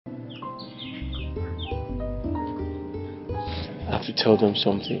have to tell them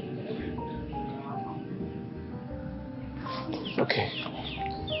something. Okay.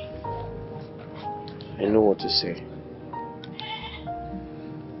 I know what to say.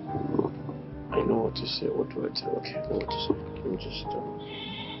 I know what to say. What do I tell? Okay, I know what to say. Let me just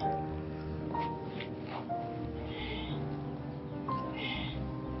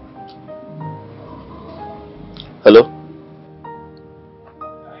Hello?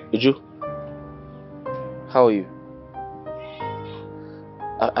 Uju? How are you?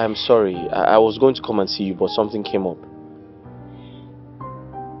 I'm sorry. I was going to come and see you, but something came up.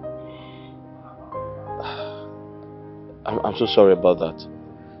 I'm so sorry about that.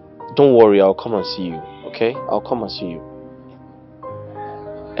 Don't worry, I'll come and see you, okay? I'll come and see you.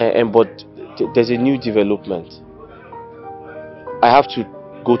 But there's a new development. I have to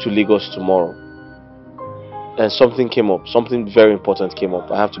go to Lagos tomorrow. And something came up. Something very important came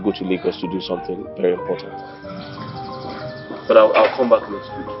up. I have to go to Lagos to do something very important. But I'll come back next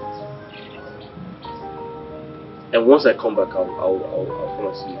week. And once I come back, I'll come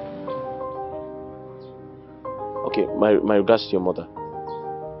and see you. Okay, my regards to your mother.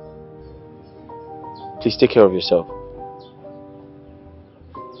 Please take care of yourself.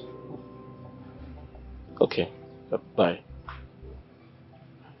 Okay, bye.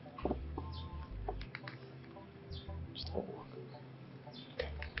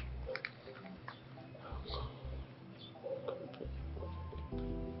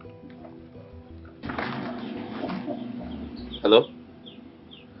 Hello?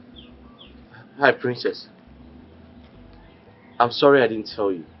 Hi, Princess. I'm sorry I didn't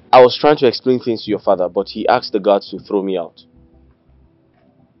tell you. I was trying to explain things to your father, but he asked the guards to throw me out.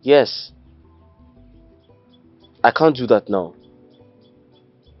 Yes. I can't do that now.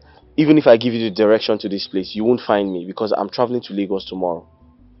 Even if I give you the direction to this place, you won't find me because I'm traveling to Lagos tomorrow.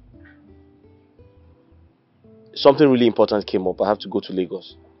 Something really important came up. I have to go to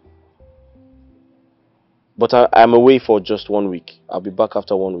Lagos. But I'm away for just 1 week. I'll be back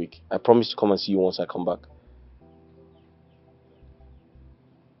after 1 week. I promise to come and see you once I come back.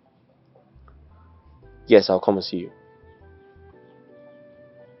 Yes, I'll come and see you.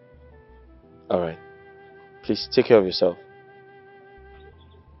 Alright. Please take care of yourself.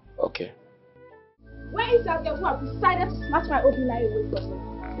 Okay. Where is that girl who has decided to snatch my Obina away from me?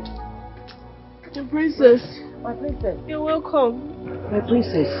 My princess. My princess. You're welcome. My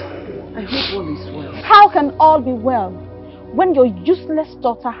princess, I hope all is well. How can all be well when your useless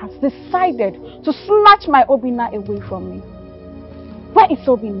daughter has decided to snatch my Obina away from me? Where is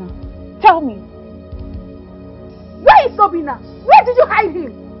Obina? Tell me. Where is Obina? Where did you hide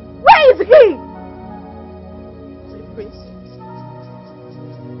him? Where is he? My princess.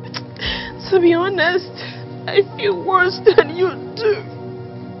 To be honest, I feel worse than you do.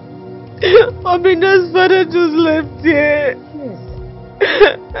 Obina's father just left here. Yes.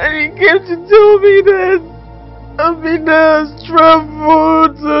 And he came to tell me that Obina has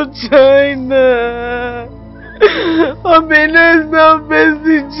traveled to China. Obina is now based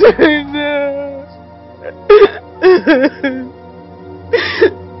in China.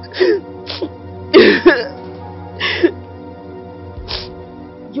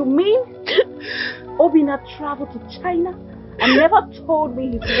 You mean Obina traveled to China and never told me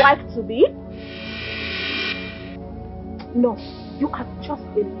his wife to be? No, you are just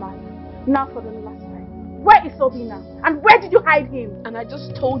a liar. Now for the last time. Where is Obina? And where did you hide him? And I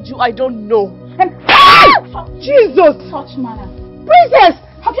just told you I don't know. And Jesus! Such manner. Princess,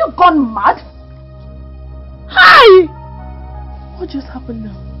 have you gone mad? Hi! What just happened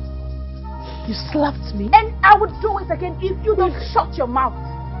now? You slapped me? And I would do it again if you don't shut your mouth.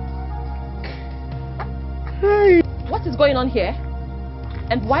 Hi! What is going on here?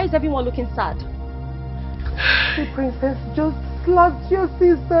 And why is everyone looking sad? The princess just slapped your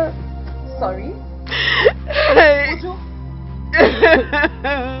sister. Sorry? Hey!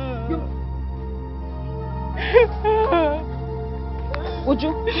 Would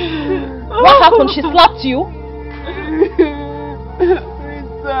you? What happened? She slapped you?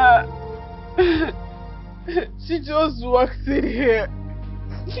 Rita, she just walked in here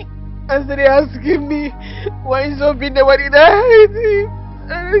and started asking me why is Obina, why did I hide him?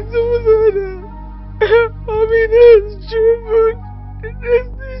 And I told her that Obina has traveled. And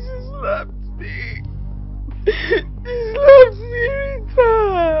next day she slapped me. She slapped me, Rita.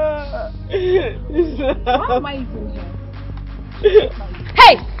 Why am I even here?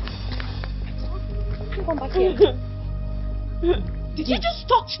 Hey! Come back here. Did you just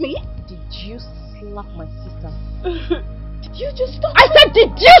touch me? Did you slap my sister? Did you just touch I said, did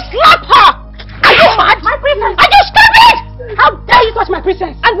you slap her? Are you mad? My princess! Are you stupid? How dare you touch my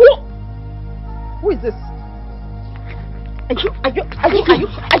princess? And who? Who is this? Are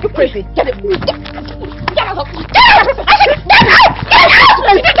you crazy? Get it! Get out of here!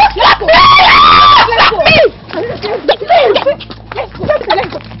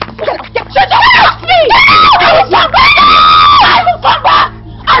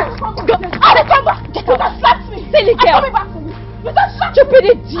 Get stupid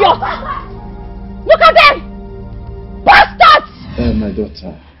idiot! Look at them! Bastards! My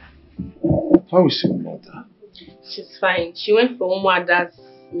daughter, how is your mother? She's fine. She went for mother's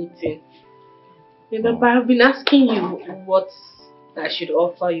meeting. Remember, I've been asking you what I should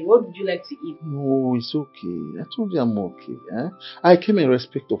offer you. What would you like to eat? No, it's okay. I told you I'm okay. I came in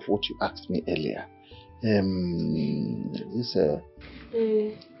respect of what you asked me earlier.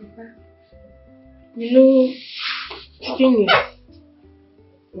 Papa, you know, QUEENETH,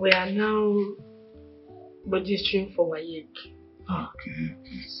 we are now registering for WAEC. Okay.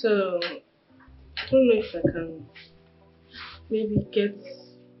 So, I don't know if I can maybe get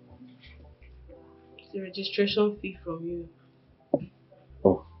the registration fee from you.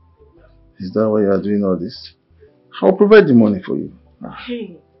 Oh, is that why you are doing all this? I'll provide the money for you.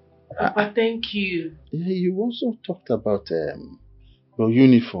 Hey, Papa, thank you. Yeah, you also talked about your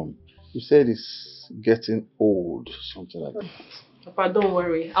uniform. You said it's getting old, something like that. Papa, don't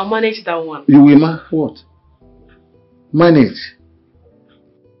worry. I'll manage that one. You will what? Manage?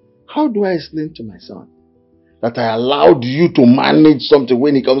 How do I explain to my son that I allowed you to manage something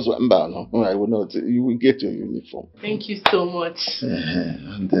when he comes to Mba? No, I will not. You will get your uniform. Thank you so much.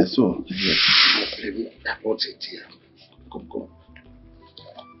 And so, what's it here? Come.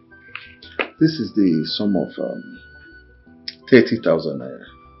 This is the sum of 30,000 naira.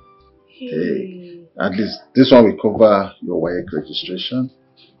 Hey. At least this one will cover your WAEC registration,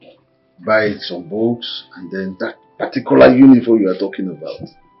 buy some books, and then that particular uniform you are talking about.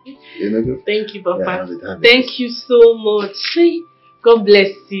 Thank you, Papa. Yeah, thank you so much. God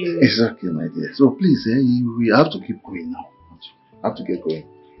bless you. It's okay, my dear. So please, we have to keep going now. I have to get going.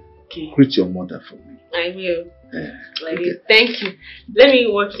 Okay. Greet your mother for me. I will. I will. Thank you. Let me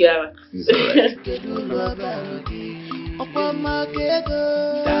work you out. It's alright.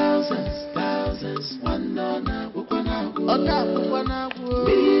 Thousands,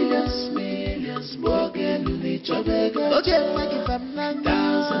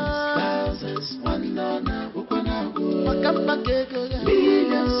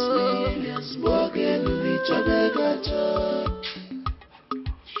 millions,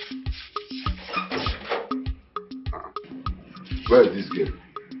 where is this girl?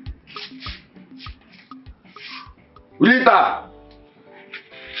 Rita!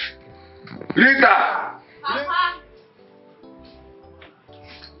 Papa!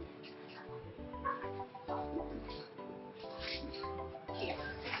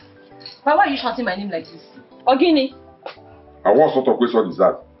 Why are you shouting my name like this? Ogini? And what sort of question is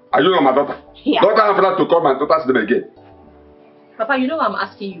that? Are you not my daughter? Yeah. Don't have that to call my daughter's name again. Papa, you know what I'm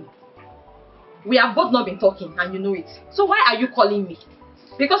asking you. We have both not been talking and you know it. So why are you calling me?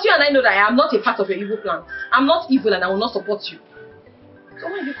 Because you and I know that I am not a part of your evil plan. I'm not evil and I will not support you. So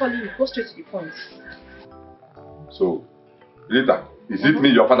why are you calling me? Go straight to the point. So, Rita, is it me,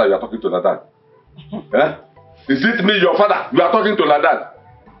 your father, you are talking to like that? Is it me, your father, you are talking to like that?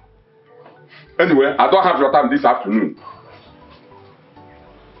 Anyway, I don't have your time this afternoon.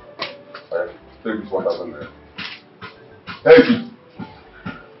 Take this 1,000 naira. Hey,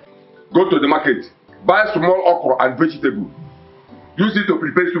 go to the market, buy small okra and vegetable. Use it to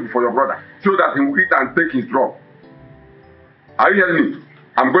prepare soup for your brother so that he will eat and take his drug. Are you hearing me?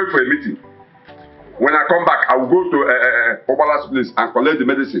 I'm going for a meeting. When I come back, I will go to Obala's place and collect the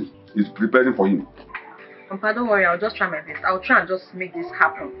medicine he's preparing for him. Papa, don't worry, I'll just try my best. I'll try and just make this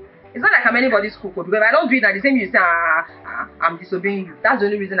happen. It's not like I'm anybody's cook, because if I don't do it, at the same you say, I'm disobeying you. That's the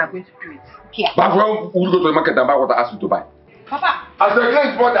only reason I'm going to do it. Yeah. But when will you go to the market and buy what I asked you to buy? Papa! As a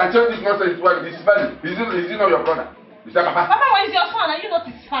great sport and change this nonsense, this spelling, is he not your brother? You say, Papa? Papa, where is your son? Are you not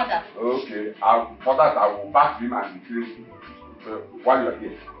his father? Okay, for that I will back him and say, while you are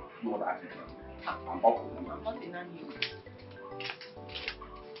here, do what I ask you. I'm up with him. I'm not a nanny.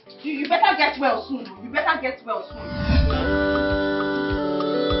 You better get well soon. You better get well soon.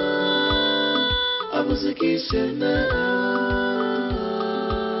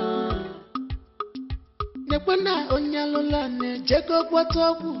 Nekwana onyalola ne jego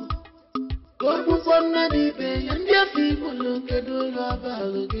kwatogu Gobu fonna dibe yandia fi mulu kedulu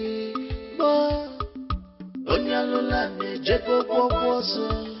abalogi Bo onyalola ne jego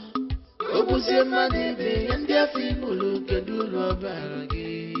kwakwoso Gobu zema dibe yandia fi mulu kedulu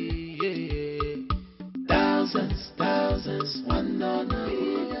abalogi Thousands, one on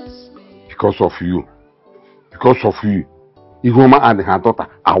billions. Because of you, Ihoma and her daughter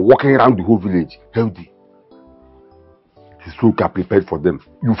are walking around the whole village healthy. The soldier prepared for them.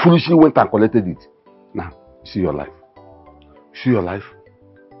 You foolishly went and collected it. Now, you see your life. You see your life.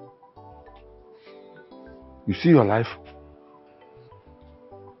 You see your life.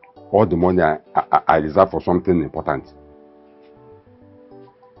 All the money I reserve for something important.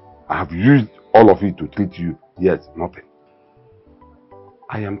 I have used all of it to treat you. Yes, nothing.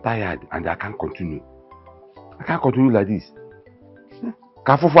 I am tired and I can't continue. I can't continue like this.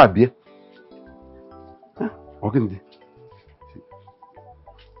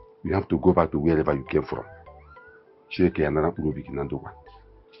 You have to go back to wherever you came from. Check another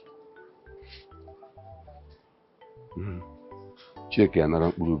Check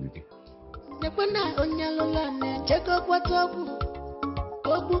another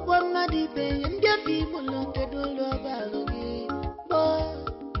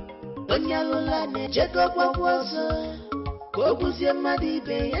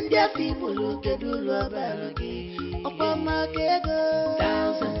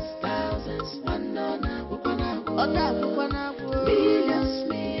millions,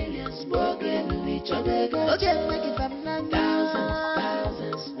 millions, broken each other.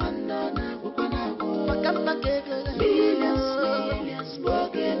 Thousands, millions, millions,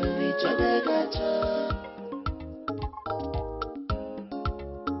 broken each other.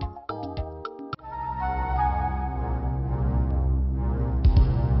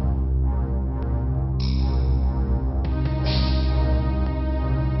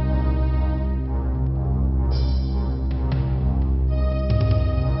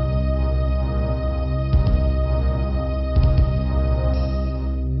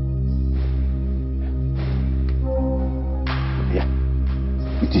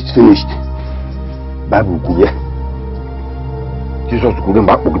 It is finished. Bible Kuye. Jesus couldn't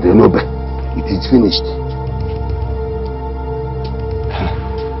back the nobe. It is finished.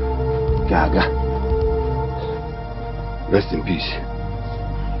 Gaga. Rest in peace.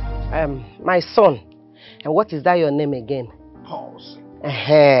 My son. And what is that your name again? Paulson.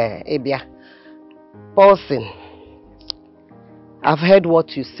 Ebia. Paulson. I've heard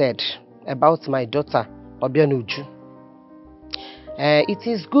what you said about my daughter, Obianuju. It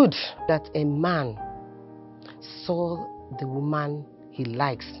is good that a man saw the woman he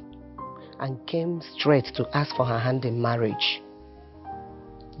likes and came straight to ask for her hand in marriage.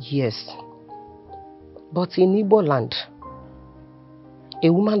 Yes. But in Igbo land,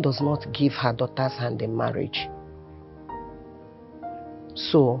 a woman does not give her daughter's hand in marriage.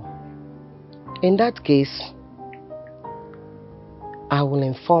 So, in that case, I will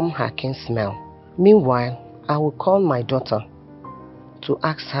inform her kinsman. Meanwhile, I will call my daughter to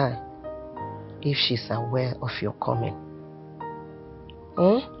ask her if she's aware of your coming.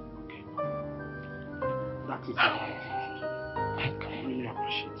 Okay. That is I can really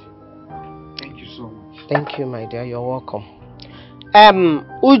appreciate it. Thank you so much. Thank you, my dear. You're welcome.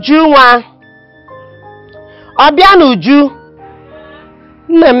 Ujunwa. Obian Uju.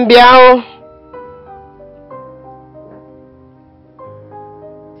 Nembiao.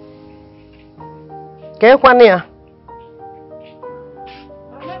 Kekwania.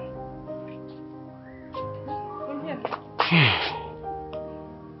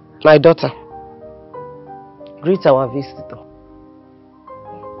 My daughter, greet our visitor.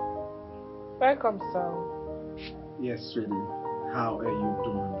 Welcome, son. Yes, sweetie. How are you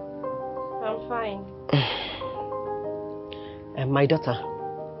doing? I'm fine. My daughter,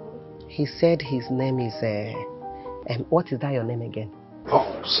 he said his name is, what is that your name again?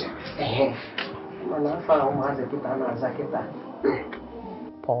 Paulson.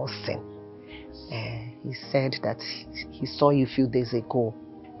 Paulson. He said that he saw you a few days ago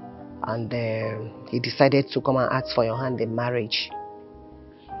and he decided to come and ask for your hand in marriage.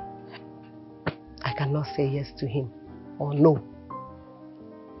 I cannot say yes to him or no.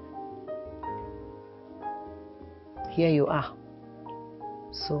 Here you are.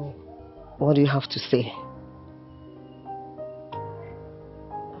 So, what do you have to say?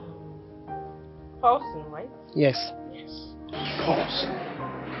 Paulson, right? Yes. Yes. Paulson.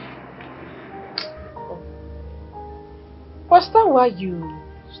 Was that why you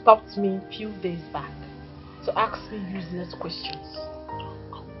stopped me a few days back to ask me useless questions?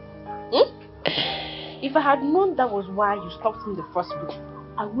 If I had known that was why you stopped me in the first place,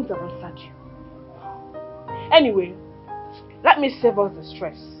 I would have answered you. Anyway, let me save us the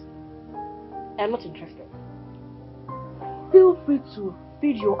stress. I am not interested. Feel free to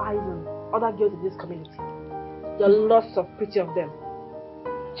feed your eyes on other girls in this community. There are lots of pretty of them.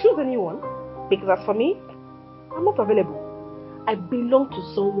 Choose anyone, because as for me, I'm not available. I belong to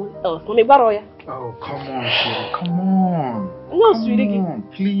someone else. Mommy Baroya. Oh, come on, sweetie. Come on. No, come sweetie. on,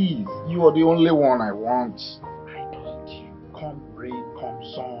 please. You are the only one I want. I don't you. Come rain, come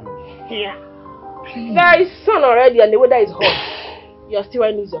sun. Yeah. Please. There is sun already and the weather is hot. You are still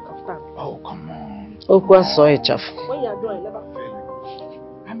wearing your kaftan. Oh, come on. Okwa soy chaff. When you are done, I never feel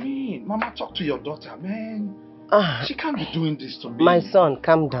it. I mean, Mama, talk to your daughter, man. She can't be doing this to me. My son,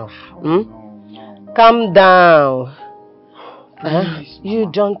 calm down. No. Calm down. Please, you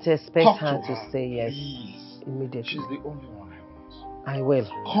don't expect talk her to to say yes please. immediately. She's the only one I want. I will.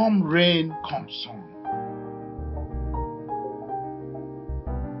 Come rain, come sun.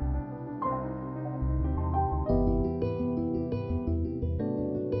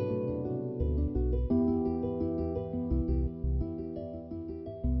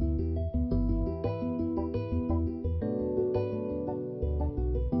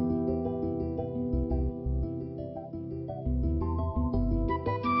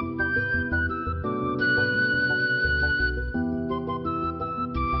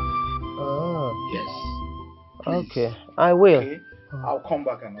 Okay, I will. Okay, I'll come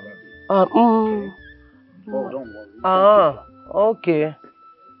back another day. Okay. Oh, don't worry. Okay.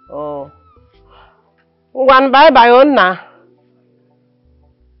 Oh. One bye bye on na.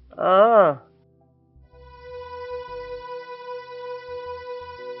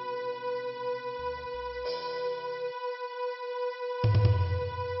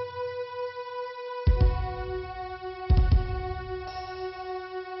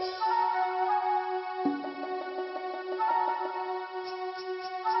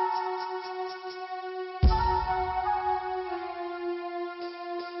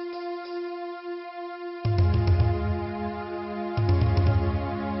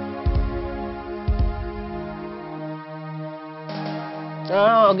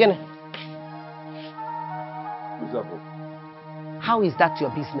 Again. What's up? How is that your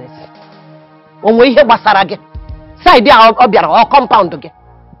business? When we hear Basara again, side or compound again.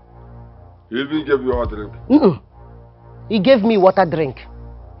 He even gave you a drink. He gave me water drink.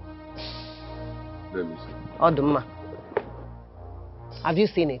 Let me see. Oduma. Have you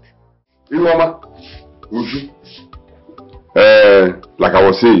seen it? Mama, like I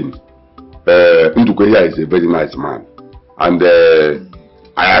was saying, Nduko here is a very nice man. And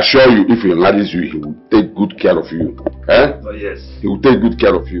I assure you, if he marries you, he will take good care of you. Oh, yes. He will take good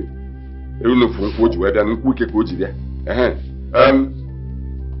care of you. Even if you coach where they are coach there.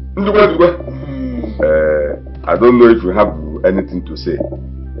 I don't know if you have anything to say,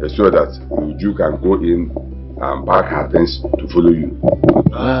 so that you can go in and pack her things to follow you.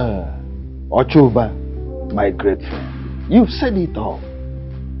 Ochoba, my great friend, you've said it all.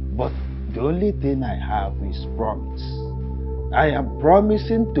 But the only thing I have is promise. I am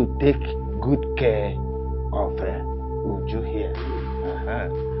promising to take good care of Uju here.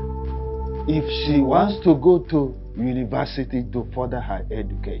 If she wants to go to university to further her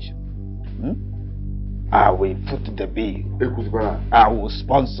education, I will foot the bill. I will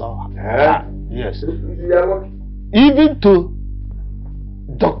sponsor her. Yes. Even to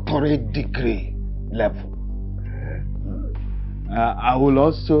doctorate degree level. I will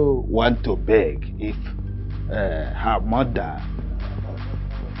also want to beg if her mother,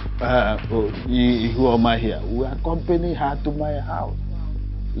 who am I here, will accompany her to my house,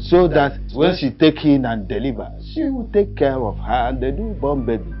 so that when she take in and deliver, she will take care of her and the newborn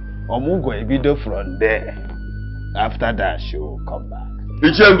baby. Omungo ebido from there. After that, she will come back.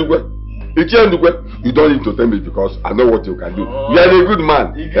 You don't need to tell me because I know what you can do. You are a good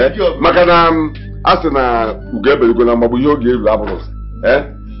man. Makana asena ugebe go na mabu yoge laboros.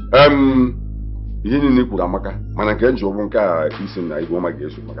 Ihe ni kwuru amaka mana nke nji obu nke a isi na igwe ma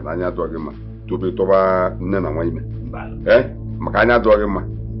ga-eso maka na anya adọghị mma tobe toba nne na nwa ime maka anya adọghị mma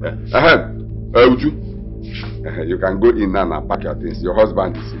Uju, you can go in now and pack your things. Your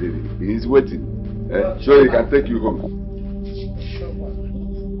husband is ready. He is waiting. Sure, he can take you home.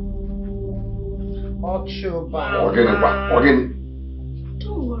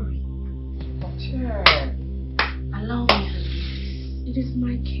 Don't worry. Allow me. It is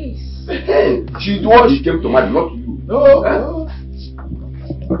my case. Hey, she's the one she came to marry, not you. No.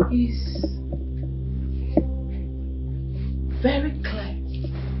 It is very clear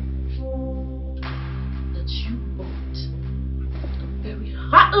that you both are very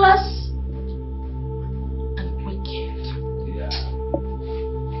heartless and wicked. Yeah.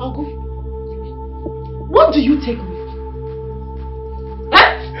 Uncle, what do you take me?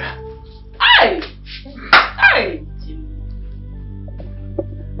 Hey!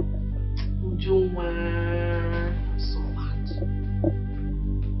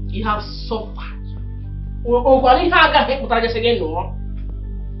 You have suffered. Oh, I can't get what I just again, no.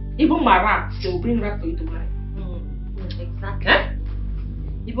 Even my rat, they will bring rat for you to marry. Exactly. Eh?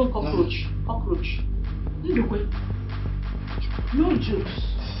 Even cockroach. Cockroach. No jokes.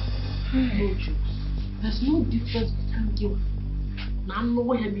 No jokes. There's no difference between you. Now I'm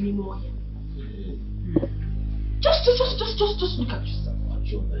not here anymore here. Just look at yourself.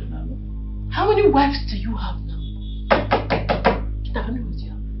 How many wives do you have now? How many wives do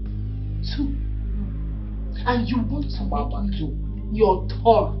you have? 2. And you want to make me your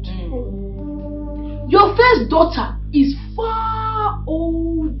third. Your first daughter is far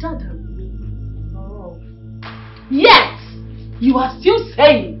older than me. Oh. Yet, you are still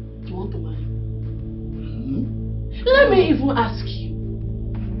saying you want to marry. Let me even ask you.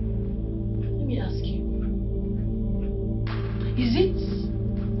 Is it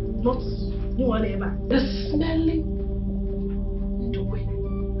not no one ever the smelling the way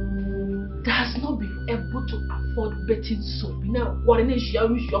that has not been able to afford betting soap? Now, what in is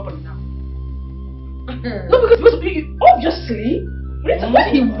you shop now? No, because obviously when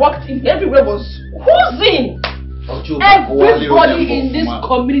he walked in, everywhere was oozing. Everybody in this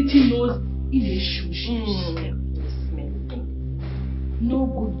community knows in a shoe. No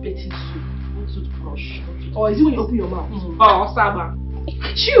good betting soap, no toothbrush. Or is it when you open your mouth? Oh, Saba.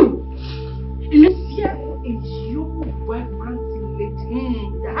 You! Alicia is your vibrant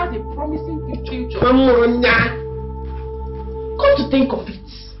lady that has a promising future. Come to think of it,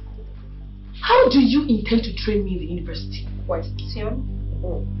 how do you intend to train me in the university? Question.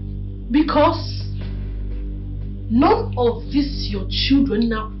 Because none of these your children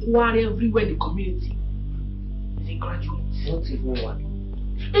now quarry everywhere in the community is a graduate. Not even one.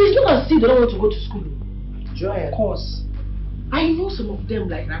 It's not as if they don't want to go to school. Of course. I know some of them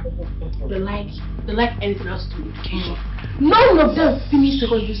like that. They like anything else to do with education. None of them finished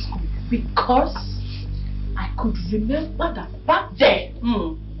secondary school because I could remember that back then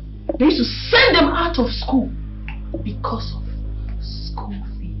they used to send them out of school because of school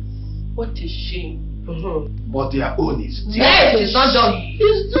fees. What a shame. But their own is different. Yes, it's not done.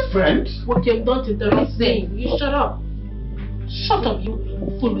 It's different. What you have done to the thing. You shut up. Shut up, you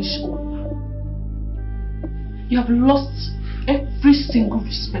foolish old. You have lost every single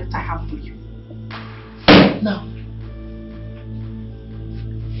respect I have for you. Now,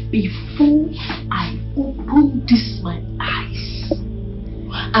 before I open my eyes,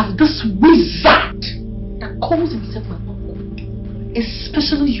 and this wizard that calls himself my uncle,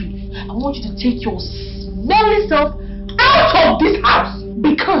 especially you, I want you to take your smelly self out of this house.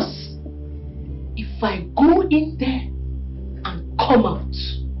 Because if I go in there and come out,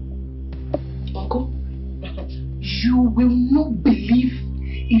 uncle, you will not believe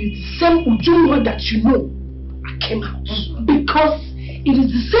it is the same Ujunwa that you know I came out. Because it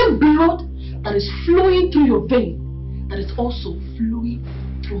is the same blood that is flowing through your vein that is also flowing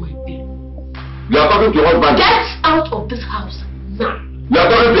through my vein. You are talking to your husband. Get out of this house now. You are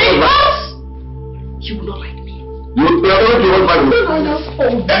talking to your husband. You will not like me. You are talking to your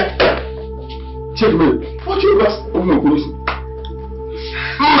husband. Check me. What you got?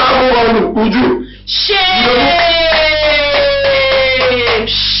 Shame!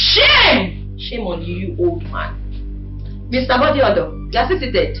 Shame! Shame on you, you old man. Mr. Bodyodo, you are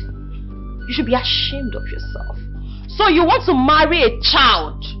seated. You should be ashamed of yourself. So you want to marry a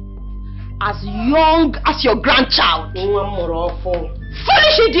child as young as your grandchild?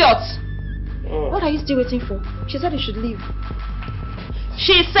 Foolish idiot! What are you still waiting for? She said you should leave.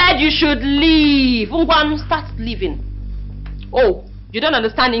 She said you should leave. Start leaving. Oh, you don't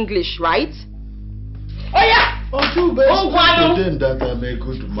understand English, right? Oh yeah! Them that I'm a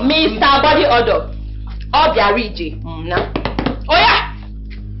good man. Mr. Body Odor. Obiariji. Now. Oh yeah!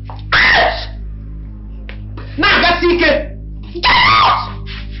 Nagasike! Get out!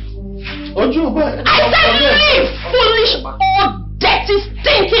 I said leave! Foolish, old, dirty,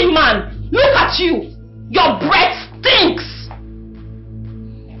 stinking man! Look at you! Your breath stinks!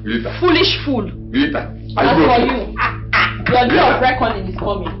 Later. Foolish fool. Later. As for you, your day of reckoning is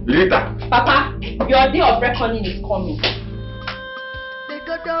coming. Later. Papa, your day of reckoning is coming.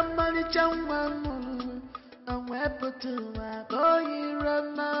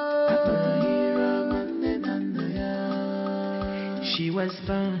 She was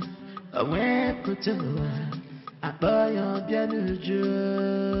found a weapon to a boy on Banished.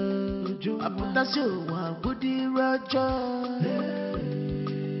 I put a show on Woody Roger.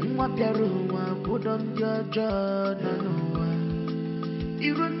 What your room, I put on your jaw.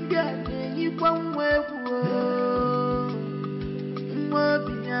 You don't get me one way. What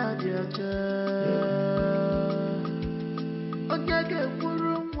behind your jaw? Oh, yeah, get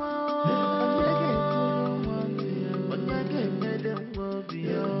room.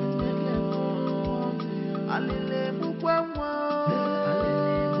 What?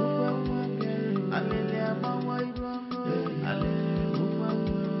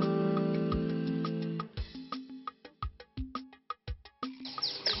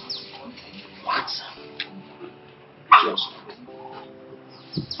 Just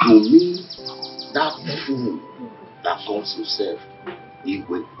you mean that fool that calls himself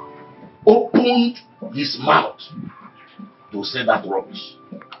Igwe opened his mouth to say that rubbish?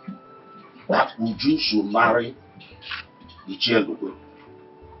 That Uju should marry the Chielugwe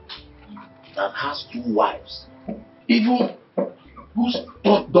that has 2 wives, even whose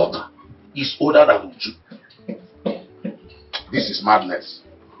third daughter is older than Uju. This is madness.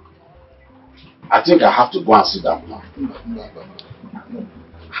 I think I have to go and sit down now. No.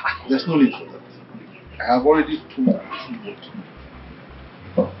 There's no need for that. I have already told her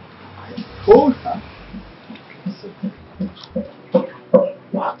what. I told her.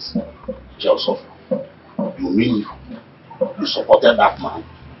 What? Joseph, you mean you supported that man?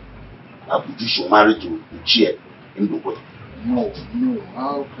 That Uju should marry to Uchie in the way? No.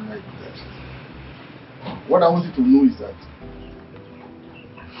 How can I do that? What I want you to know is that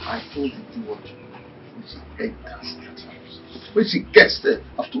I told you to watch when she enters that house. When she gets there,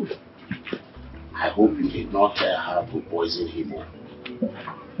 I've told her. I hope you did not tell her to poison him.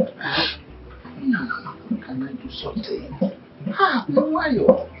 Can I do something? Why?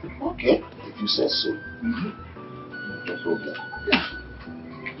 Okay, if you say so. No problem. Yeah.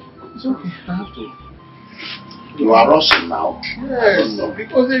 It's okay, I have to. You are rushing now. Yes,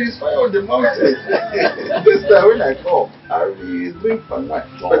 because there is fire on the mountain. This time when I come, I'll be doing fun.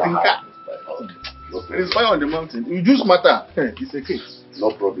 There is fire on the mountain. You just matter. It's a case.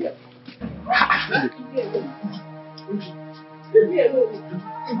 No problem. Leave me alone.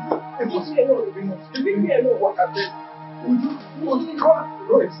 What happened? Go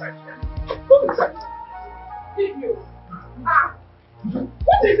inside. Go inside. Leave you.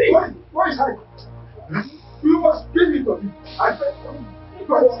 What is it? Why is hiding? You must give it to me. I said,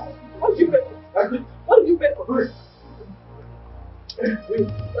 what did you pay for? What did you pay for?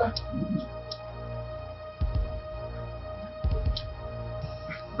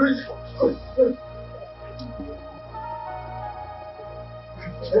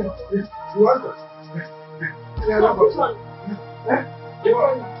 You want us? Which one? Which one?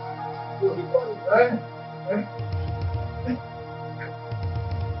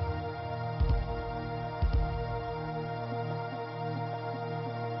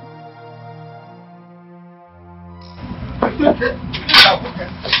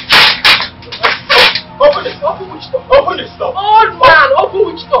 Open it! Open which door? Open this door! Old man! Open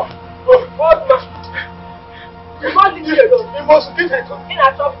which door? Old man! You must leave me alone. You must leave it. In a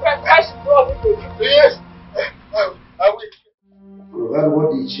top price problem. Yes! I will. You heard what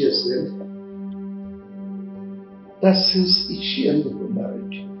Ichie said? That since Ichie and you were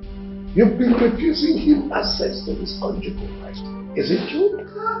married, you've been refusing him access to his conjugal right. Is it true?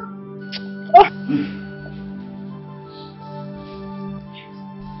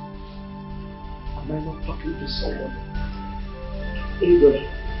 Am I not talking to someone? Abraham,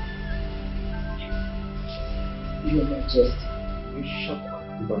 you are not just, you shut up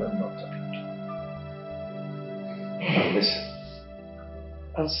when I'm not talking to you. Now listen,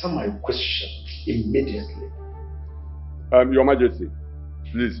 answer my question immediately. Your Majesty,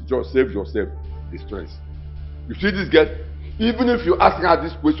 please just save yourself the stress. You see this girl, even if you ask her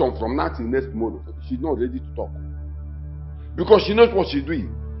this question from now till next month, she's not ready to talk. Because she knows what she's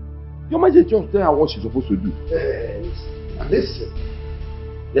doing. Your Majesty, just tell her what she's supposed to do. Listen.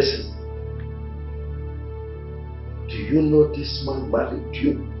 Do you know this man married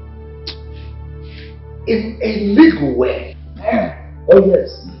you? In a legal way. Oh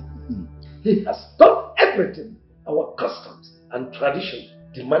yes. He has done everything our customs and tradition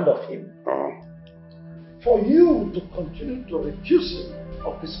demand of him. For you to continue to refuse him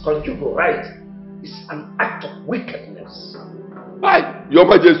of his conjugal right is an act of wickedness. Why? Your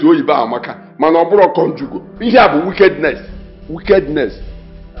Majesty, Oyiba Amaka, man obro conjugal. He have wickedness. Wickedness.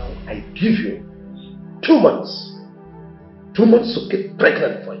 Now I give you 2 months. 2 months to get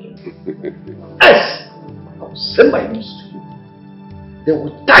pregnant for him. Yes! I will send my news to you. They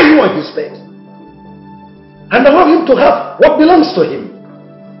will tie you on his bed. And allow him to have what belongs to him.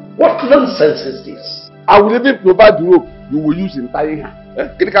 What nonsense is this? I will even provide the rope you will use in tying her.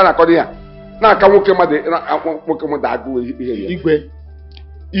 Igwe,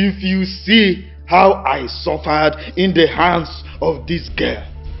 if you see how I suffered in the hands of this girl,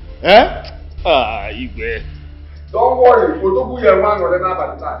 Igwe. Don't worry,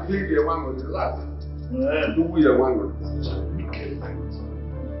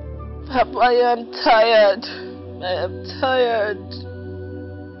 Papa, I am tired. I am tired.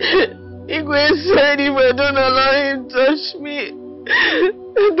 Igwe said if I don't allow him to touch me,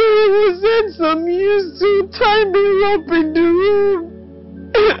 then he will send some youths to tie me up in the room.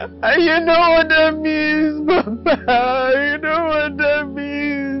 And you know what that means, Papa. You know what that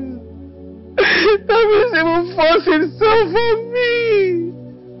means. That means he will force himself on me.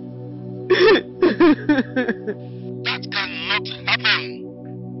 That cannot happen.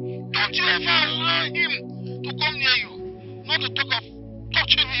 Don't you ever allow him to come near you, not to talk of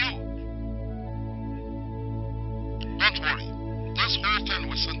touching you. Don't worry, this whole thing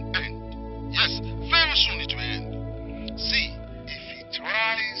will soon end. Yes, very soon it will end. See, if he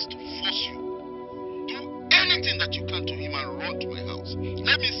tries to force you, do anything that you can to him and run to my house.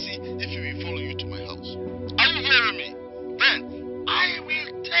 Let me see if he will follow you to my house. Are you hearing me? Then I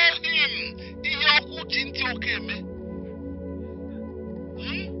will tell him, okay, man.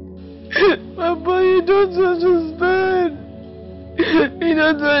 Papa, you don't understand. You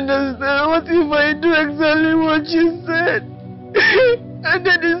don't understand. What if I do exactly what you said? And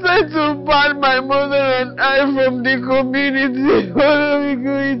they decide to ban my mother and I from the community? What are we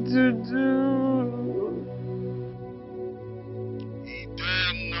going to do? He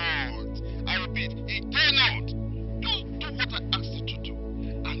dare not. I repeat, he dare not. Do what I asked you to do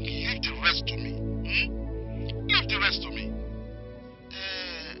and leave the rest to me. Leave the rest to me.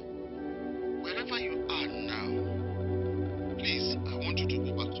 Wherever you are now, please, I want you to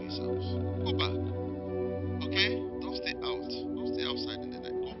go back to his house. Go back. Okay? Don't stay out. Don't stay outside in the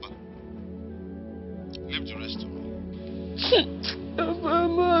night. Go back. Leave the rest to me.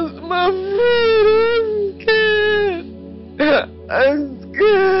 My friend, I'm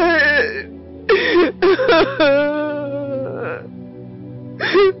scared.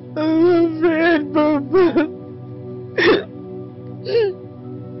 I'm afraid, Papa.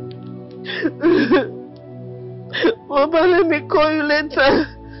 Papa, let me call you later.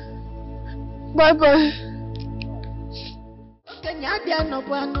 Bye bye.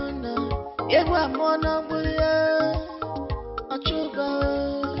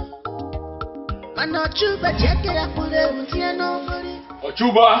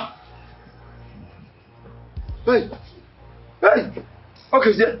 Ochuba! Hey! Hey!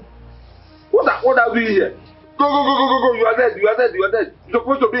 Okay, sir. What are we doing here? Go! You are dead. You're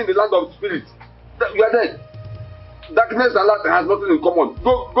supposed to be in the land of spirits. You are dead. Darkness and light has nothing in common.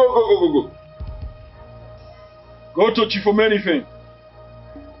 Go. Go to Chief Omenife.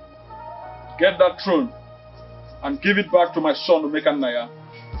 Get that throne and give it back to my son Omekanaya.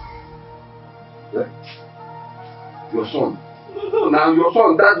 Yeah. Your son? Now your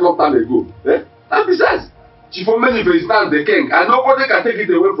son died long time ago. Eh? And besides, Chief Omenife is now the king and nobody can take it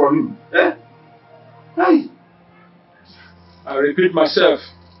away from him. Eh? Hey. I repeat myself.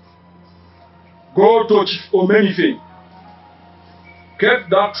 Go to Chief Omenife. Get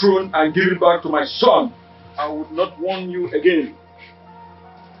that throne and give it back to my son. I would not warn you again.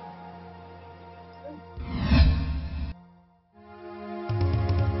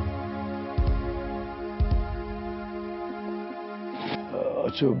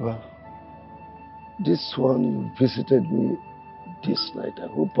 Ochoba, this one you visited me this night. I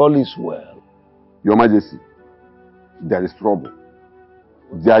hope all is well. Your Majesty, there is trouble.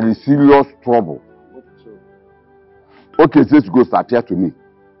 There is serious trouble. Okay, this ghost appeared to me.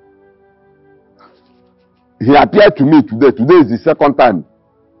 He appeared to me today. Today is the second time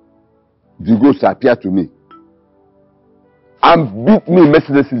the ghost appeared to me. And beat me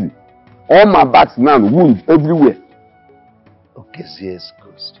mercilessly. All my backs now, wounds everywhere. Okay, yes,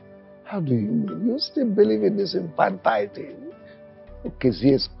 ghost. How do you mean? You still believe in this infantile thing? Okay,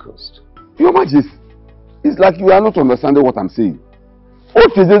 yes, ghost. Your Majesty, it's like you are not understanding what I'm saying.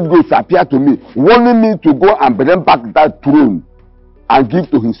 Okay, this ghost appeared to me, warning me to go and bring back that throne and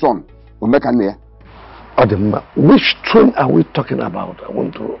give to his son, Omekanaya. Odema, which throne are we talking about? I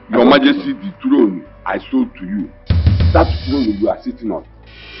want to... Your Majesty, the throne I sold to you. That throne you are sitting on.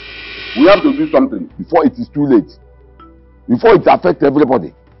 We have to do something before it is too late. Before it affects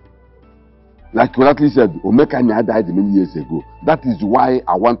everybody. Like you rightly said, Omekanaya died many years ago. That is why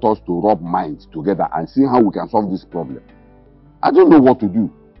I want us to rub minds together and see how we can solve this problem. I don't know what to do.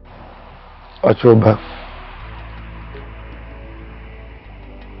 Ochoba,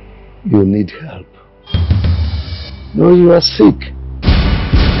 you need help. No, you are sick.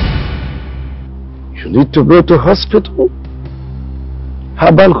 You need to go to hospital,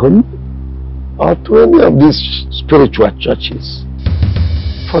 herbal home, or to any of these spiritual churches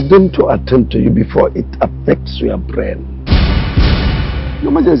for them to attend to you before it affects your brain.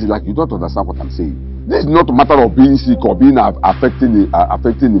 Your Majesty, like you don't understand what I'm saying. This is not a matter of being sick or being affecting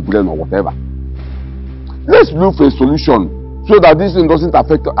the brain or whatever. Let's look for a solution so that this thing doesn't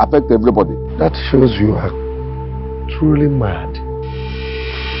affect everybody. That shows you are truly mad.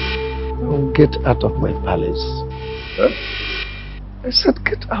 Now get out of my palace. Huh? I said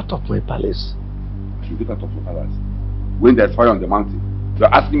get out of my palace. I should get out of the palace. When there's fire on the mountain,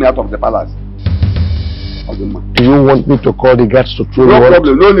 you're asking me out of the palace. Do you want me to call the guards to throw you out? No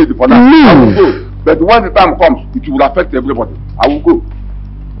problem, no need for that. I will go. But when the time comes, it will affect everybody. I will go.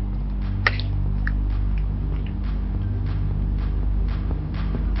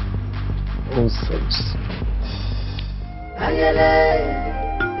 Nonsense.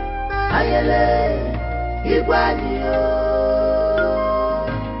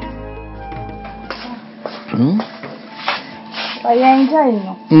 Are you enjoying?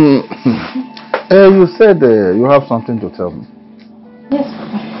 You said you have something to tell me. Yes,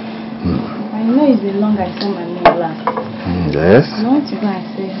 Papa. I know it's been long I saw my mom last. Yes? I want to go and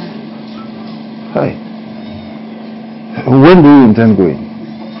say hi. Hi. When do you intend going?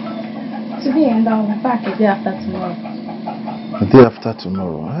 Today, and I'll be back a day after tomorrow. A day after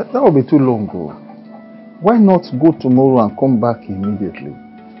tomorrow? That will be too long, though. Why not go tomorrow and come back immediately?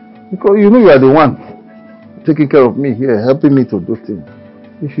 Because you know you are the one taking care of me here, helping me to do things.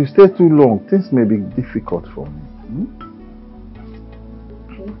 If you stay too long, things may be difficult for me.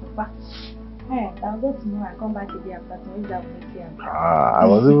 Okay, Papa. Alright, I'll go tomorrow and come back a day after tomorrow. That will make you happy. I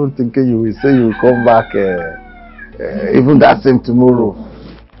was even thinking you will say you will come back even that same tomorrow.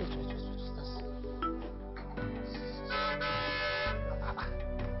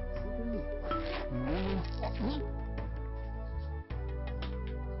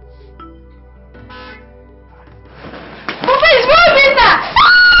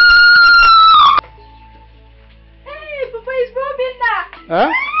 Huh?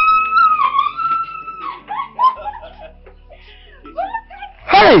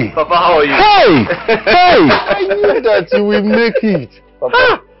 Hey! Papa, how are you? Hey! Hey! I knew that you will make it.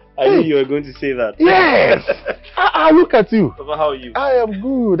 Papa, I knew you were going to say that. Yes! Look at you. Papa, how are you? I am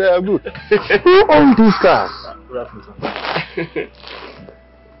good, I am good. Who owns these cars?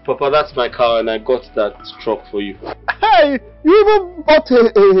 Papa, that's my car and I got that truck for you. Hey! You even bought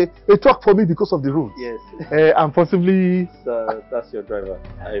a truck for me because of the road. Yes. And possibly... that's your driver.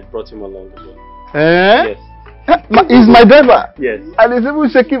 I brought him along as well. Yes. He's my driver. Yes. And he's even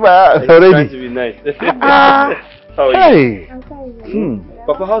shaking my hand He's already. trying to be nice. How are you?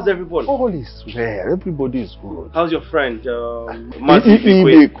 Papa, how's everyone? All is well. Everybody is good. How's your friend? Everyone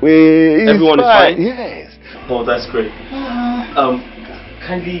is fine? Yes. Oh, that's great.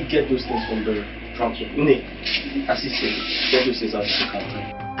 Kindly get those things from the transport. Nick, as he said, get those things out of the car.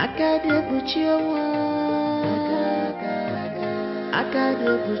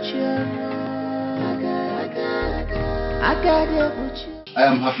 I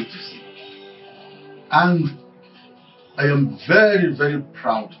am happy to see you. And I am very, very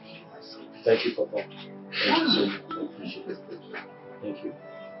proud of myself. Thank you, Papa. Thank you so much. I appreciate it. Thank you.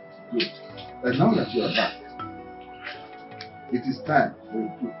 Good. And now that you are back, it is time we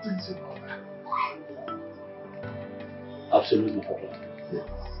put things in order. Absolutely, Papa. Yes.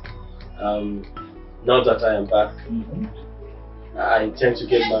 Now that I am back, I intend to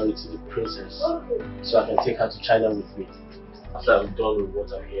get married to the princess so I can take her to China with me. After I'm done with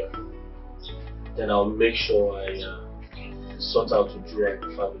what I'm here, then I'll make sure I sort out to Drew and the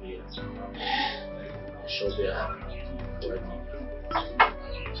family and I'm sure they're happy.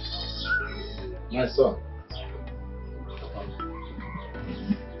 My son,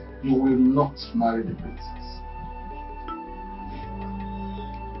 you will not marry the princess.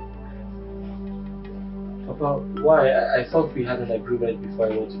 Papa, why? I thought we had an agreement before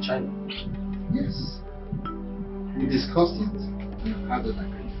I went to China. Yes. We discussed it, we had an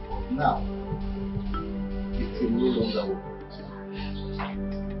agreement. Now, it will no longer work.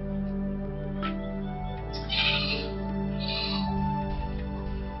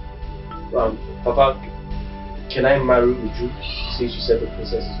 Papa, can I marry Uju since you said the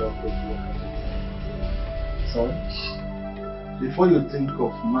princess is not going to work? Son, before you think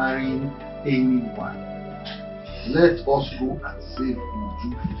of marrying anyone, let us go and save Uju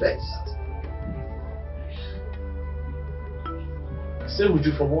first. Save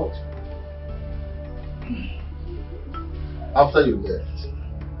Uju from what? After you left.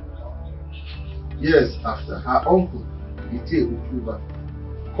 Yes, after her uncle, ETIKO,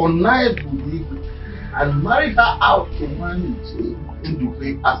 connived with you and married her out to Manage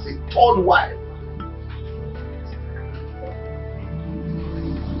Ndube as a third wife.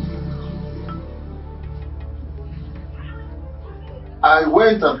 I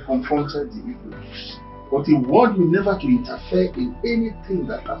went and confronted the Igbo, but he warned me never to interfere in anything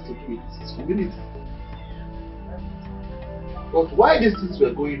that has to do with his community. But while these things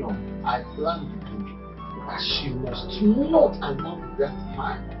were going on, I planned to do that she must not allow that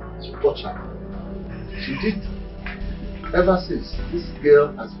man to touch her. She did. Ever since, this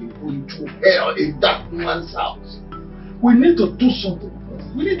girl has been going through hell in that man's house. We need to do something.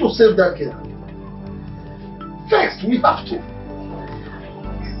 We need to save that girl. First, we have to.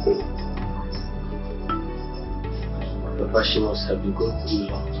 Papa, she must have been going through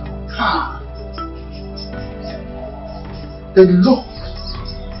a lot. The Lord.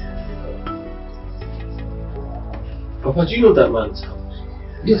 Papa, do you know that man's house?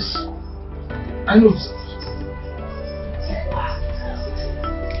 Yes, I know, sir.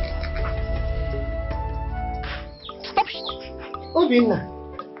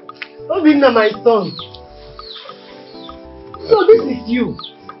 Obinna, my son. So this is you.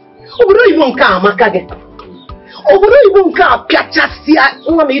 Obodo Igbo nke amaka gị. Obodo Igbo nke a pịachasịa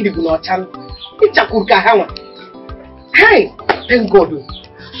nwa m ịdịbụ n'ọcha. Ịchakwuru ka ha nwa. Hey, thank God.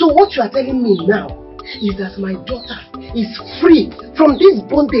 So what you are telling me now is that my daughter is free from this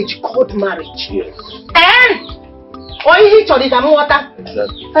bondage called marriage. Yes. He told it water.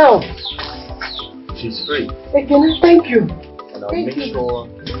 Exactly. Oh. She's free. Again, thank you. And I'll make sure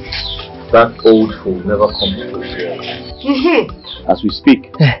that old fool never comes to here. As we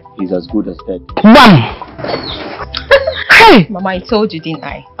speak, he's as good as dead. Hey! Mama, I told you, didn't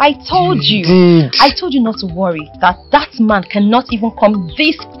I? I told you. I told you not to worry, that man cannot even come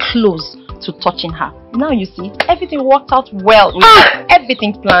this close to touching her. Now you see, everything worked out well. We had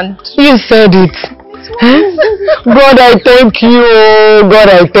everything planned. You said it. God, I thank you. God,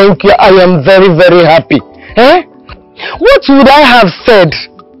 I thank you. I am very, very happy. What would I have said?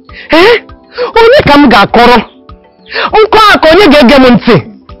 Only come gakoro.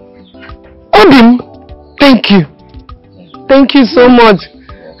 Odim, thank you. Thank you so much.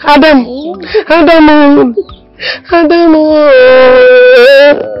 Adam.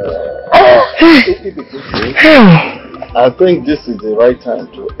 I think this is the right time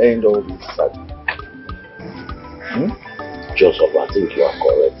to end all this sadness. Joseph, I think you are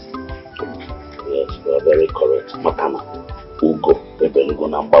correct. Yes, you are very correct. Makana, Ugo, Ebelugo,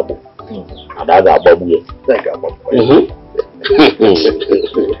 and Babu. And I got Babu. Thank you, Babu.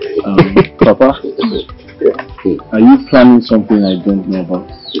 Papa, are you planning something I don't know about?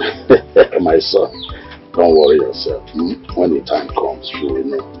 My son, don't worry yourself. When the time comes, you will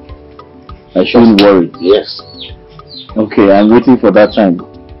know. I shouldn't worry. Yes. Okay, I'm waiting for that time.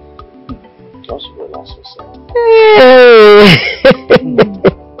 Just relax yourself.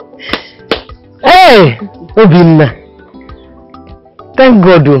 Hey, Obinna. Thank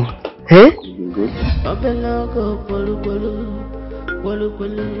God. Hey?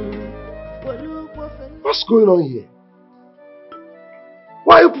 What's going on here?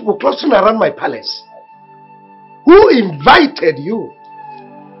 Why are you people clustering around my palace? Who invited you?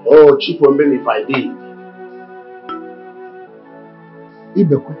 Oh, Chief Omen, if I did.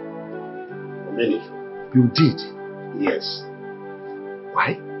 Ibekwe. Omen, you did? Yes.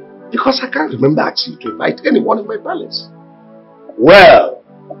 Why? Because I can't remember asking you to invite anyone in my palace. Well,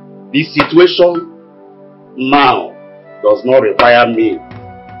 the situation now does not require me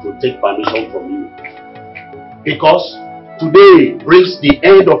to take permission from you. Because today brings the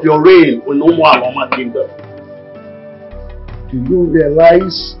end of your reign in Umu Aloma Kingdom. Do you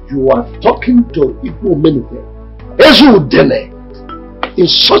realize you are talking to Igbo Menife, Ezu Dene, in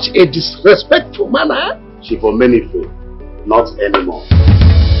such a disrespectful manner? Chief Menife, not anymore.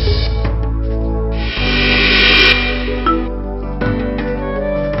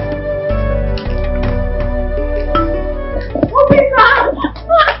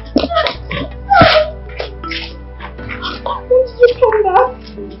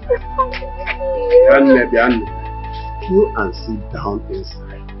 Go and sit down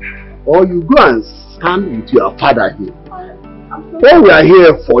inside, or you go and stand with your father here. What we are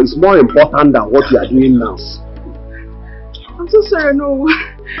here for is more important than what you are doing now. I'm so sorry, no.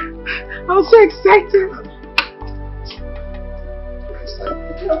 I was so excited.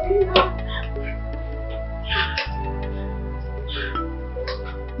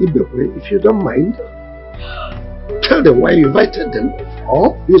 If you don't mind, tell them why you invited them,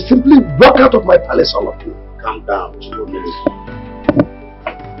 or you simply walk out of my palace, all of you. Calm down,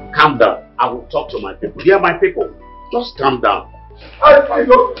 calm down. I will talk to my people. They are my people. Just calm down. Don't kill me!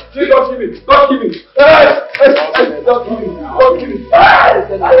 Don't kill me! Don't kill me! Don't kill me! Don't kill me!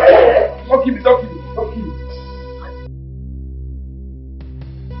 Don't kill me! Don't kill me!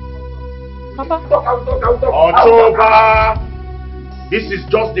 Papa. Otoba! This is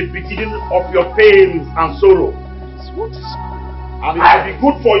just the beginning of your pains and sorrow. And it will be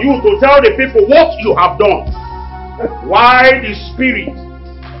good for you to tell the people what you have done. Why the spirit,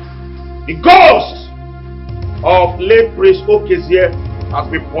 the ghost of late priest Okezie has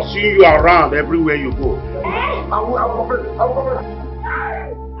been pursuing you around everywhere you go.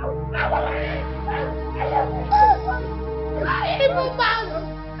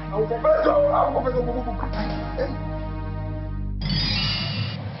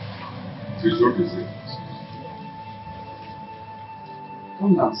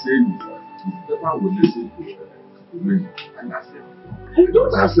 Come and say it's better we listen to me and I say, we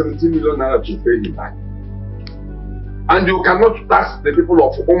don't have 17 million naira to pay him back. And you cannot tax the people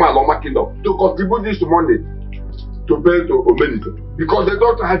of Loma Kingdom to contribute this money to pay to Humiliated because they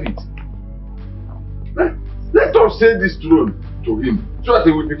don't have it. Let us say this throne to him so that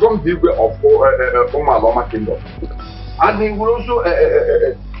he will become the Igwe of Loma Kingdom. And he will also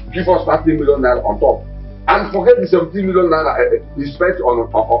give us 30 million naira on top. And forget the 17 million naira he spent on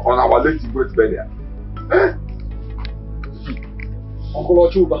our late great burial. Uncle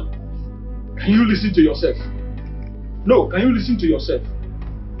Ochuba, can you listen to yourself? No, can you listen to yourself?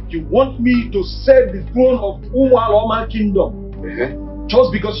 You want me to sell the throne of Loma Kingdom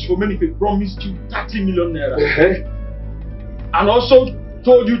just because Humiliated promised you 30 million naira and also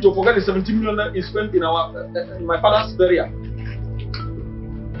told you to forget the 17 million naira he spent in my father's burial?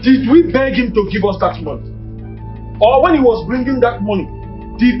 Did we beg him to give us that money? Or when he was bringing that money,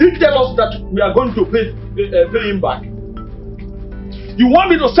 did he tell us that we are going to pay him back? You want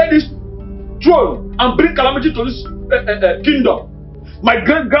me to sell this throne and bring calamity to this kingdom? My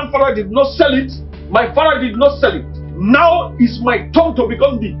great-grandfather did not sell it. My father did not sell it. Now it's my turn to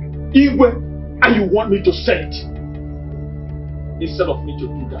become the Igwe, and you want me to sell it. Instead of me to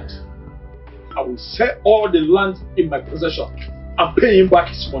do that, I will sell all the land in my possession and pay him back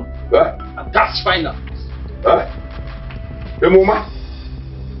his money. And that's final. Hey, Mama,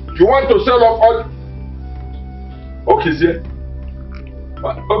 you want to sell off all? Okay, sir.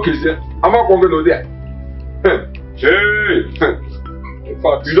 Okay, sir. I'm not going to go there. Hey. In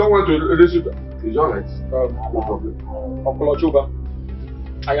fact, you don't want to listen to. It's alright. No problem. Uncle Ochuba,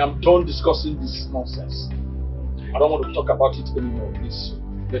 I am done discussing this nonsense. I don't want to talk about it anymore. Please,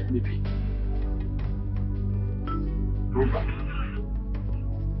 let me be.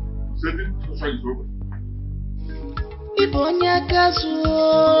 Ibonya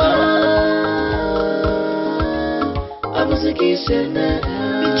kazuo Abuziki sene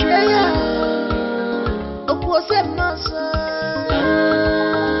Betrayal Okwose masa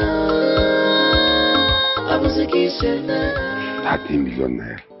Abuziki sene 30 million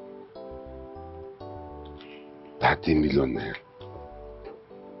naira. 30 million naira.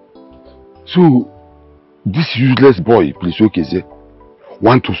 So this useless boy, please Okezie,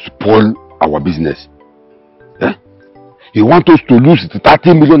 want to spoil our business. He wants us to lose the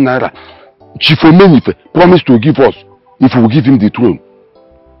 30 million naira. Chief Humiliated promised to give us if we give him the throne.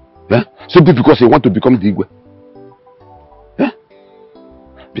 Simply because he wants to become the Igwe.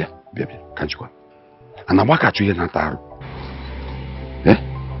 Bien, can't you go? And I'm back at you here.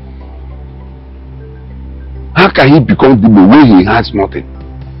 How can he become the Igwe when he has nothing?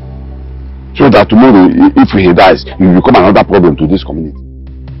 So that tomorrow, if he dies, he will become another problem to this community.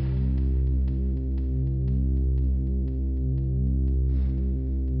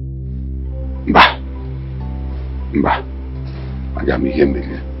 Mba, aga m ihe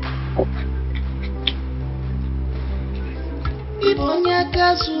mmiri. Ibonya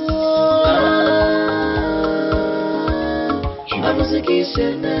kazuo Abuziki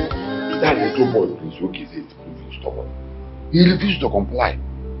sene. That little boy, please, Okezie, is stubborn. He refused to comply.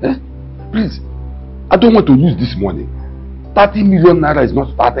 Please, I don't want to lose this money. 30 million naira is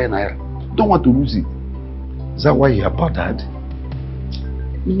not 30 naira. I don't want to lose it. Is that why you are bothered?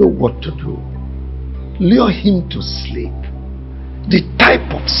 You know what to do. Lure him to sleep. The type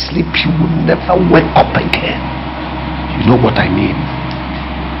of sleep you will never wake up again. You know what I mean?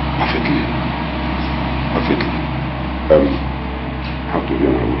 Perfectly. How to be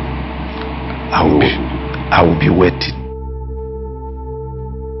on my way? I will be waiting.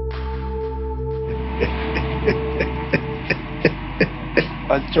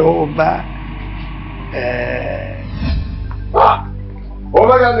 Ochoba. Oh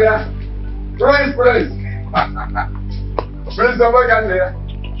my God, yeah. Praise. Praise the Lord, there.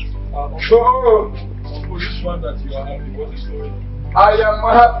 So, this one that you are happy, what is going on? I am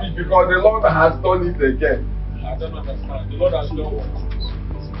happy because the Lord has done it again. I don't understand. The Lord has done what?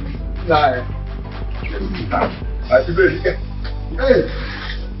 Nah. Hey.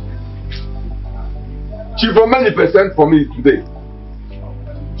 She for many percent for me today.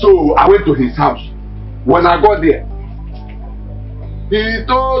 So I went to his house. When I got there, he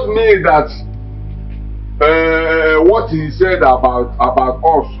told me that what he said about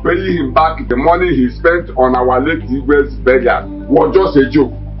us paying him back the money he spent on our late Igwe's burial was just a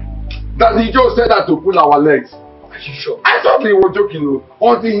joke. That he just said that to pull our legs. Are you sure? I thought he was joking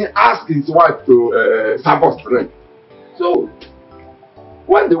until he asked his wife to serve us drink. So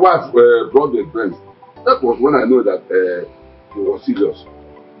when the wife brought the drink, that was when I know that he was serious.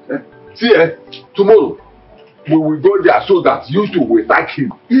 See, tomorrow we will go there so that you two will thank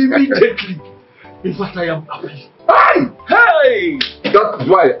him immediately. In fact, I am happy. Hey! That is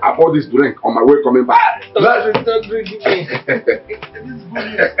why I bought this drink on my way coming back. Stop drinking me.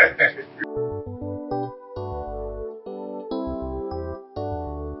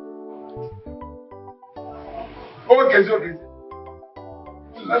 Okay.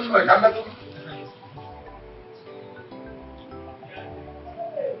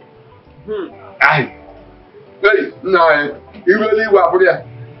 Hey, no, you really were there.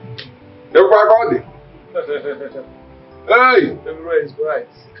 You got it. Hey, everywhere is bright.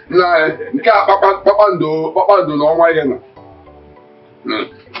 Nah, Papa do no why na.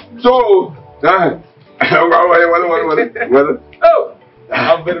 So, well. Oh,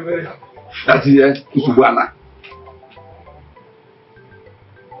 I'm very. That's it, Subana.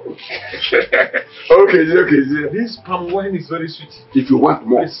 Okay. This palm wine is very sweet. If you want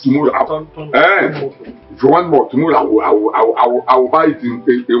more, tomorrow. If you want more, tomorrow I will buy it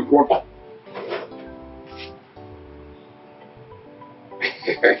in quarter.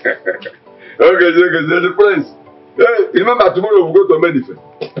 Okay, there's a place. Remember, tomorrow we'll go to Medicine.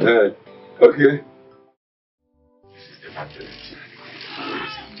 Okay. This is the facility.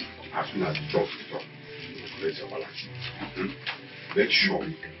 As soon as the job is done, you create your balance. Make sure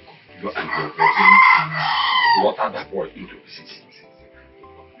you and your person water that boy into pieces.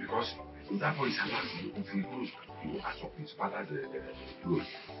 Because if that boy is allowed to open the clothes, he will ask of his father the clothes.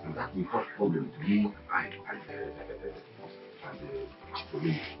 And that will cause problem to me and to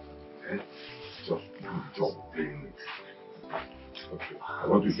me. Just do the job playing it. Okay. I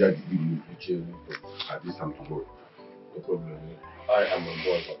want to get the new at this time to go. No problem. I am a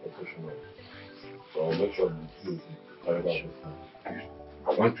boy for professional. So I'll make sure the clothes carry out this time. I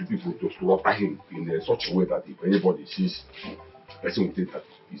want you people to slaughter him in such a way that if anybody sees, the person will think that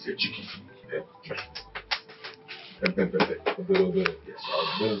he's a chicken. Yes,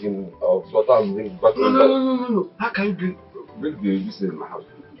 I'll bring him. I'll slaughter him. Bring back. No. How can you bring this in my house?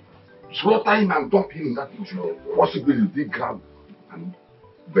 Slaughter him and dump him in that bush. Possibly you dig ground and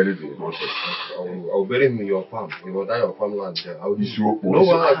bury the monster. I'll bury him in your farm. You will die your farmland there. I'll be sure. No,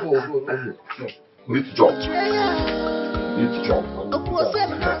 go. Need job.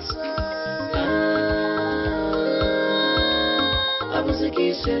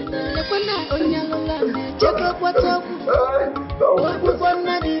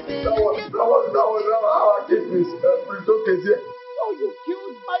 So you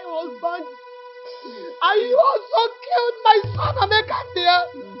killed my husband, and you also killed my son, Ameka dear.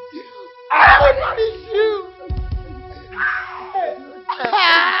 I will punish you.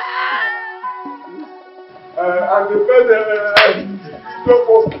 And the first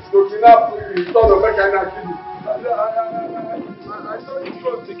supposed to kidnap his son Ameka and kill him. I saw you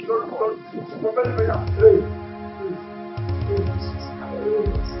close the kilo report.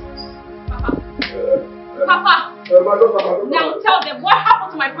 Papa! Now tell them what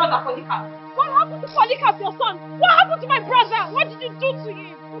happened to my brother Polycarp. What happened to Polycarp, your son? What happened to my brother? What did you do to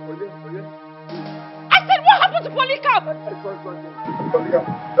him? I said, what happened to Polycarp? Polycarp.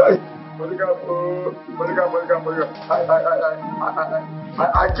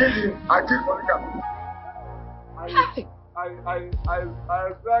 I killed him. I killed Polycarp. I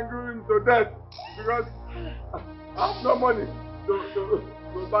strangled him to death because I have no money to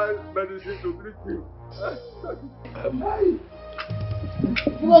buy medicine to treat him.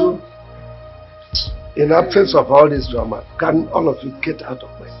 In absence of all this drama, can all of you get out of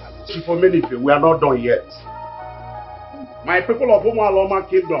my palace? For many people, we are not done yet. My people of Umualoma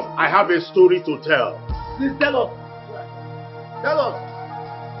Kingdom, I have a story to tell. Please tell us. Tell us.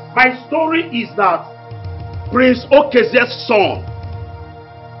 My story is that Prince Okeze's son,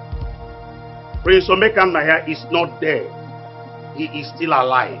 Prince Omekanaya, is not dead. He is still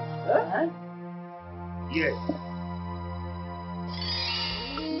alive. Huh? Yes.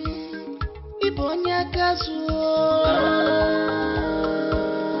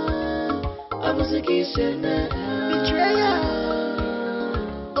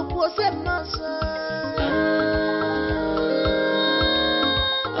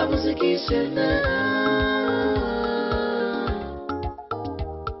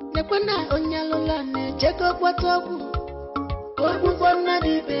 What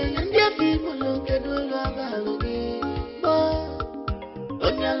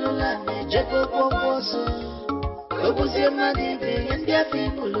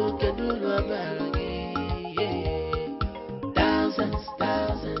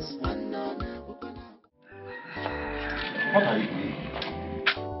are you doing?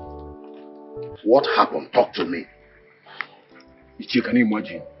 What happened? Talk to me. Ichie, can you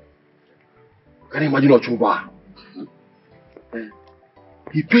imagine? Can you imagine Ochuba?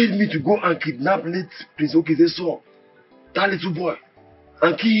 He paid me to go and kidnap late Prince Okeze's son, that little boy,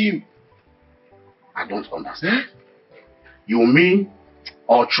 and kill him. I don't understand. You mean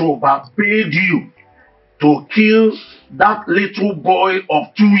Ochuba paid you to kill that little boy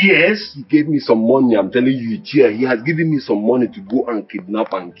of 2 years? He gave me some money, I'm telling you, Ichie. He has given me some money to go and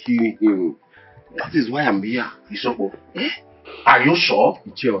kidnap and kill him. That is why I'm here. Isoko. Are you sure?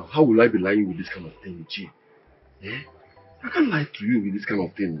 Ichie, how will I be lying with this kind of thing, Ichie? I can't lie to you with this kind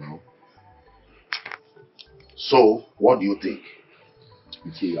of thing now. So, what do you think?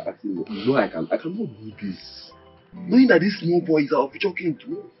 Ichie, you know I cannot do this. Knowing that this small boy is our future king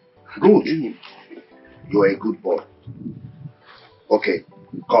too. Good. You are a good boy. Okay,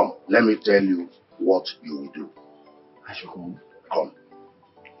 come. Let me tell you what you will do. I should come. Come.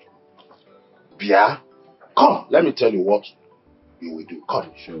 Bia, come. Let me tell you what you will do.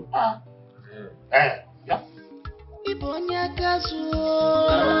 Come. Sure. Yeah.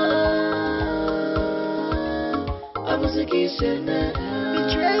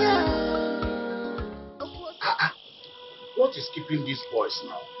 What is keeping these boys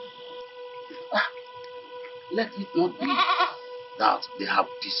now? Let it not be that they have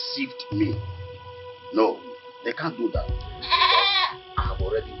deceived me. No, they can't do that. I have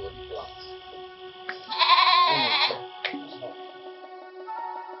already known the plans.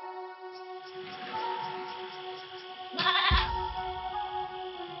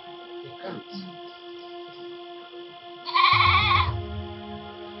 They can't.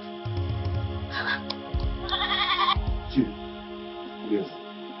 Yes.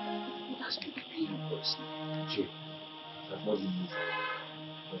 That's to keep you boys now. Ichie, that's not easy.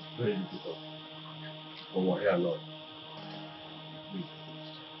 That's very difficult. But we're here alone. Please.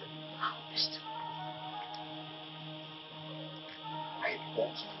 Listen. I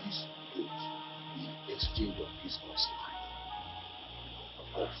bought this boat in exchange of this boy's life. Of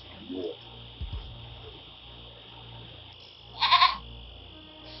course, you know what?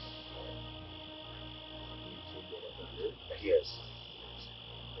 Yes.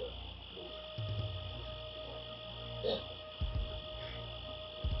 Yeah.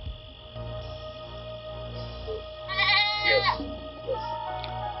 Yes.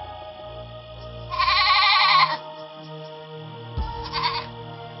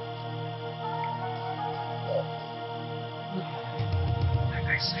 Like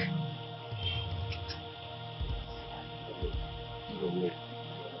I said,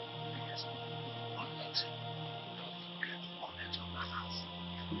 yes. Connect your balance.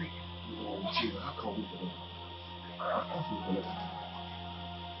 How can we do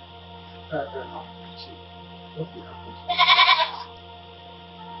that? What will happen to me?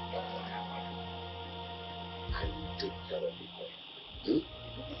 I will take care of you.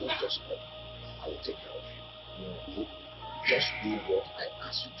 Don't just come. I will take care of you. Just do what I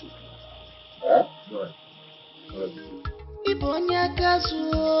ask you to do. Huh? Right.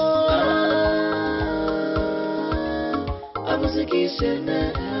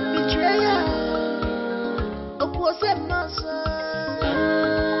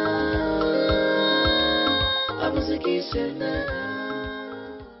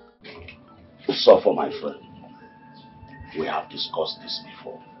 Suffer, my friend. We have discussed this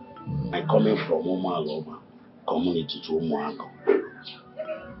before. I'm coming from Umaloma community to Umuago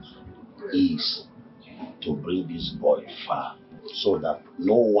is to bring this boy far so that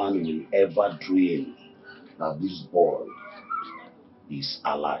no one will ever dream that this boy is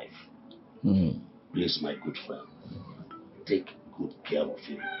alive. Please, my good friend, take good care of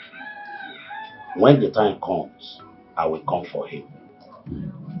him. When the time comes, I will come for him.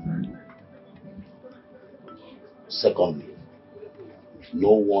 Secondly,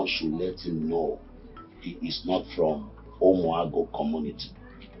 no one should let him know he is not from Umuago community.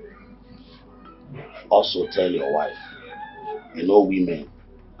 Also tell your wife, you know women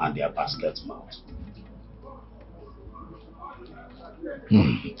and their basket mouth.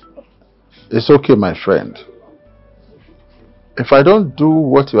 It's okay, my friend. If I don't do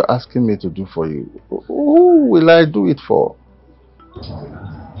what you're asking me to do for you, who will I do it for?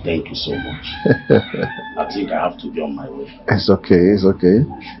 Thank you so much. I think I have to be on my way. It's okay, it's okay.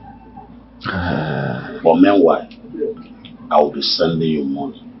 But meanwhile, I will be sending you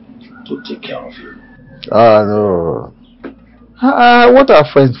money to take care of you. No. What are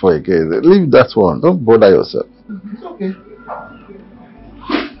friends for again? Leave that one. Don't bother yourself. It's okay.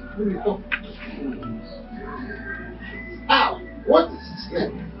 What is his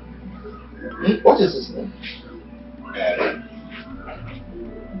name? What is his name?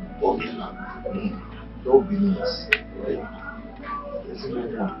 Obina. Obina.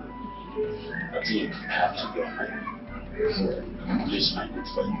 I think I have to go home. Please, my good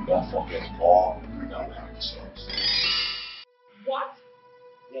friend, don't forget all that we have discussed. What?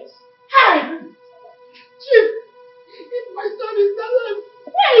 Yes. Hey! Chief! If my son is alive,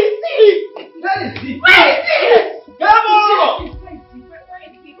 where is he? Where is he? Where is he? Come on!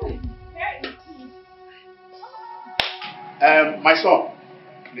 My son,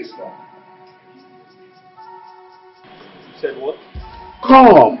 please come. You said what?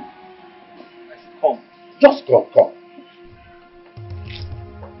 Come. Come. Just come.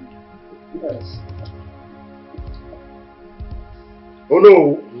 Yes. Oh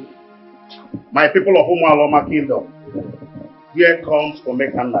no. My people of Umualoma Kingdom, here comes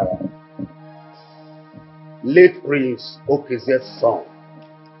Omekanaya, late Prince Okeze's son.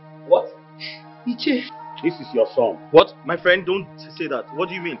 What? Iche. This is your son. What? My friend, don't say that. What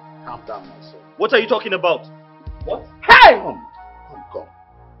do you mean? Calm down, my son. What are you talking about? What? Hey! Come.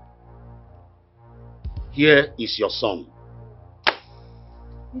 Here is your son.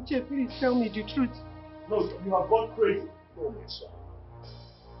 Iche, please tell me the truth. No, you have gone crazy. No, my son.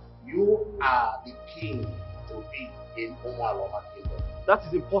 You are the king to be in Umualoma Kingdom. That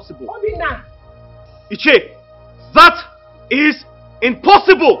is impossible. Obina! Iche! That is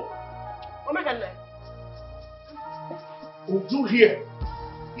impossible! Uju here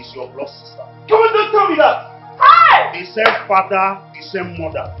is your blood sister. Come on, don't tell me that! Hey! The same father, the same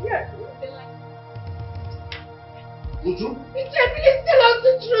mother. Yes. Uju? Iche, please tell us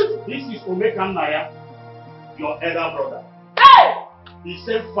the truth. This is Omekanaya, your elder brother. Hey! The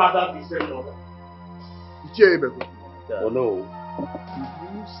same father, the same mother. Iche, oh no.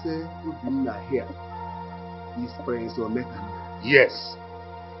 Did you say Obina here is Prince Omekana? Yes.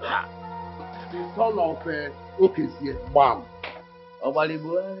 The son of Okezie. Bam. I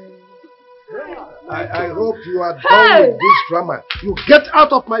hope you are done with this drama. You get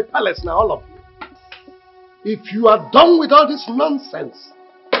out of my palace now, all of you. If you are done with all this nonsense,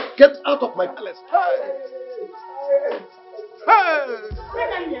 get out of my palace.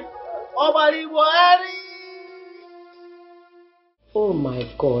 Oh my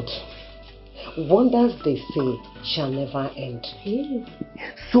God. Wonders they say shall never end.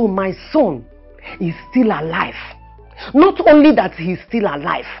 So my son is still alive. Not only that he is still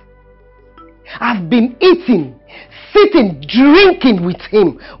alive, I've been eating, sitting, drinking with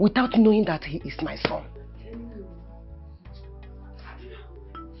him without knowing that he is my son.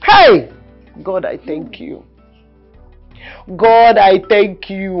 Hey! God, I thank you. God, I thank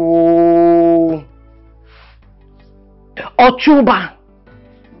you. Ochuba.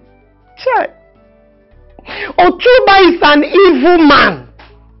 Ochuba is an evil man.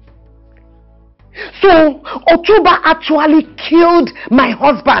 So Ochuba actually killed my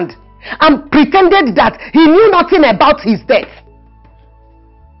husband and pretended that he knew nothing about his death.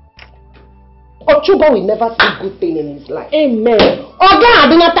 Ochuba will never see good thing in his life. Amen. He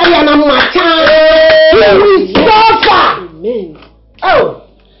will suffer. Amen. Oh,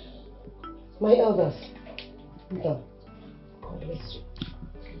 my elders. God bless you.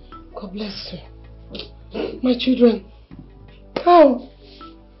 God bless you. My children. Oh.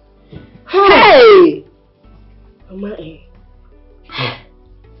 Hey! Mama,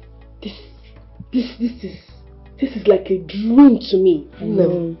 this is like a dream to me.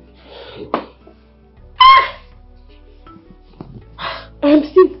 No. I'm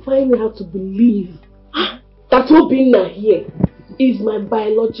still finding how to believe that Obina here is my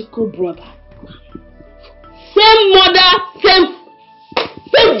biological brother. Same mother, same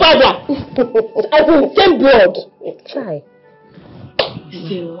father. I mean, same blood. Try.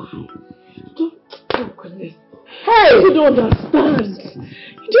 It's a lie. Oh goodness. Hey! You don't understand.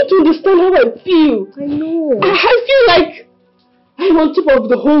 You don't understand how I feel. I know. I feel like I'm on top of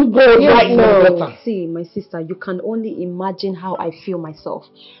the whole world right now. See, my sister, you can only imagine how I feel myself.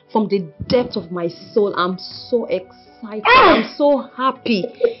 From the depth of my soul, I'm so excited. I'm so happy.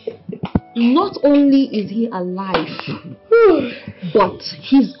 Not only is he alive, but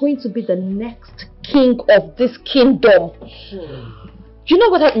he's going to be the next king of this kingdom. You know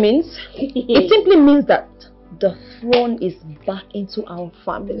what that means? It simply means that the throne is back into our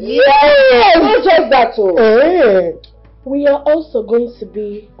family. Yes! Not just that. we are also going to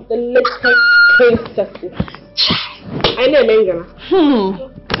be the latest princesses. I know Mengana.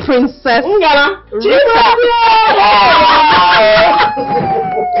 Princess Ngana.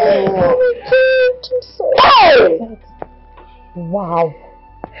 Wow.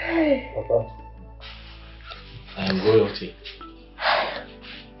 Papa, I am royalty.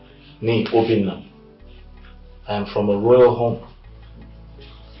 Me, Obinna. I am from a royal home.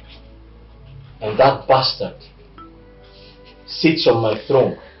 And that bastard sits on my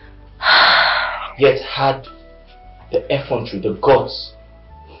throne, yet had the effrontery, the guts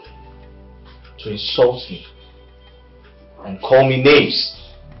to insult me and call me names.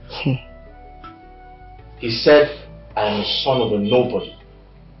 He said I am a son of a nobody,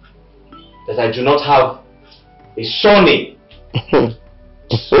 that I do not have a surname.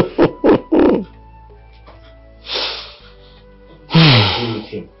 I agree with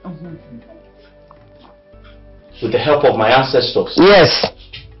him. With the help of my ancestors. Yes.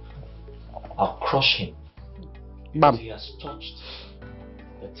 I'll crush him. Bam. He has touched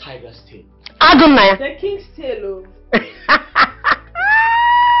the tiger's tail. Adonai. The king's tail.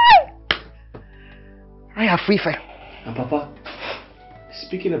 I have free fire. And Papa,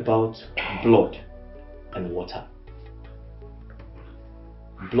 speaking about blood and water,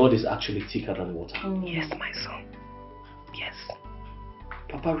 blood is actually thicker than water. Yes, my son. Yes.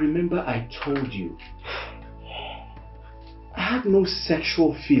 Papa, remember I told you I had no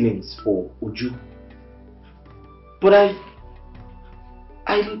sexual feelings for Uju, but I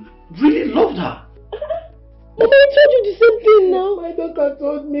really loved her. Mama, I told you the same thing now. My daughter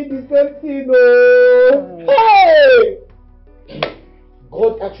told me the same thing. Oh. Hey!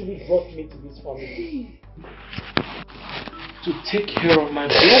 God actually brought me to this family to take care of my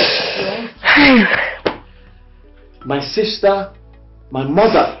blood. My sister, my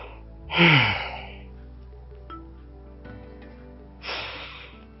mother.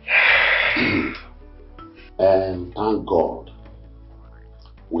 And thank God,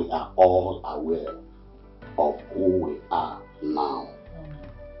 we are all aware of who we are now.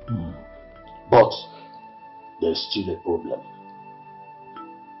 But there's still a problem.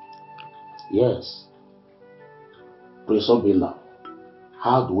 Yes. Prince Obinna,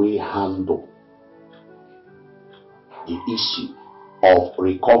 how do we handle the issue of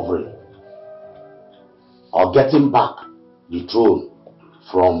recovery or getting back the throne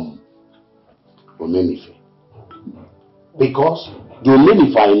from Omenife? Because the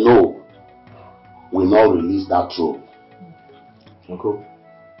Omenife I know will not release that throne. Uncle,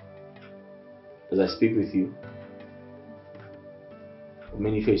 as I speak with you,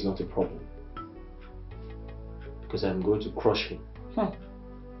 Omenife is not a problem. Because I'm going to crush him.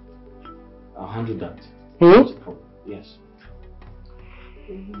 I'll handle that. Not a problem. Yes.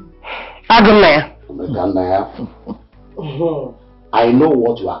 Agunaya, I know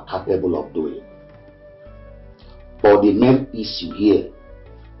what you are capable of doing. But the main issue here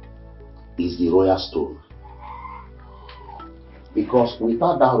is the royal stone. Because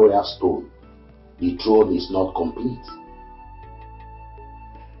without that royal stone, the throne is not complete.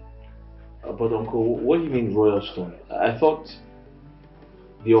 But Uncle, what do you mean royal stone? I thought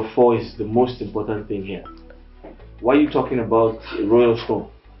the Ofo is the most important thing here. Why are you talking about a royal stone?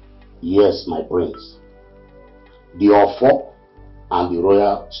 Yes, my prince. The Ofo and the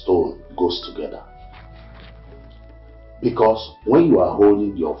royal stone goes together. Because when you are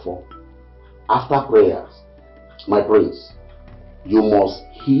holding the Ofo, after prayers, my prince, you must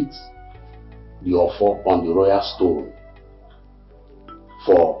hit the Ofo on the royal stone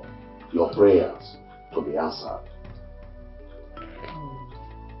for your prayers to be answered.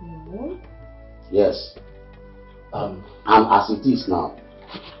 Yes. And as it is now,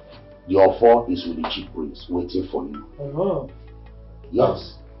 the Ofo is with the chief priest waiting for you.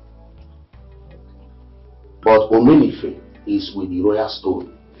 Yes. But Omenife is with the royal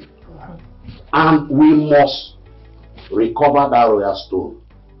stone. And we must recover that royal stone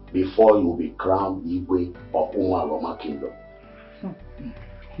before you will be crowned the Igwe of Umwaloma Kingdom.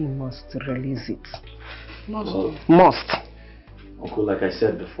 He must release it. Must. Uncle, like I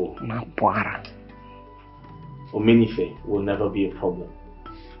said before, Omenife will never be a problem.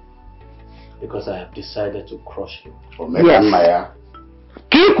 Because I have decided to crush him. Yes.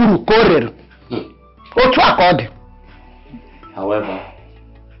 However,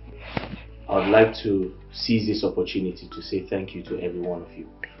 I would like to seize this opportunity to say thank you to every one of you.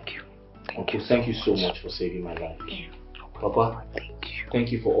 Thank you. Thank you so much for saving my life. Papa,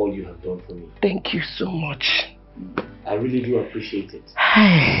 thank you for all you have done for me. Thank you so much. I really do appreciate it.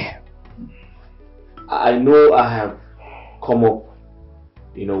 I know I have come up,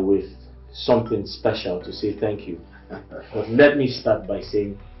 with something special to say thank you. But let me start by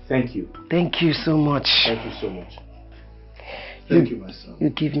saying thank you. Thank you so much. Thank you so much. Thank you, my son. You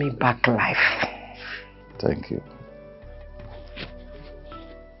give me back life. Thank you.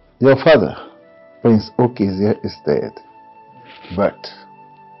 Your father, Prince Okezie, is dead, but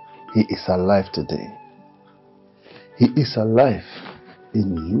he is alive today. He is alive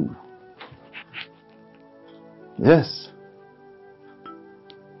in you. Yes.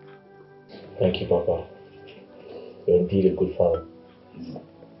 Thank you, Papa. You're indeed a good father.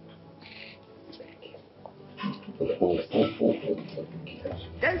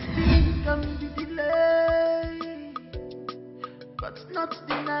 Destiny can be delayed, but not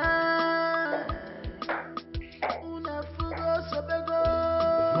denied.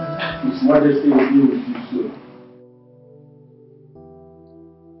 His Majesty will be with you soon.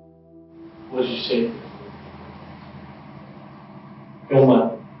 What did you say? Young man,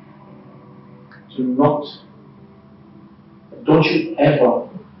 don't you ever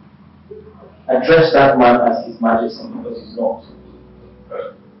address that man as His Majesty, because he's not.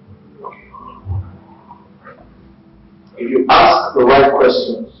 If you ask the right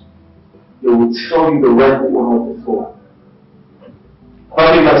questions, they will tell you the right owner of the throne.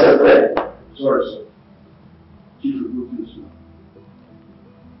 Calling myself there. Sorry, sir. Chief will go to you.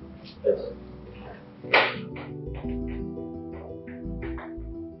 Yes.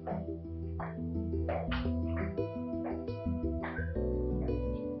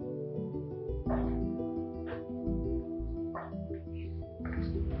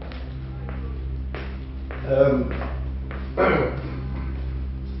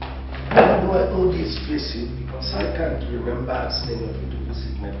 How do I owe this visit? Because I can't remember asking you to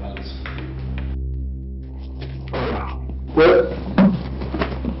visit my palace. Well,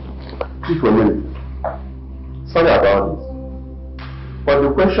 Chief Omeni, sorry about this. But the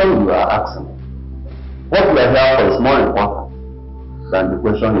question you are asking, what we are here for is more important than the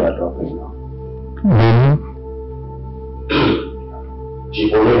question you are dropping now.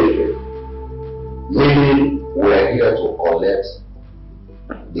 Chief Omeni, meaning we are here to collect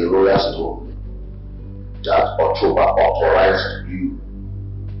the royal stone that Ochoba authorized you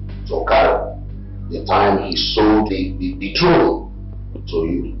to carry the time he sold the throne to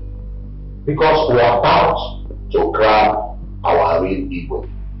you. Because we are about to grab our real people.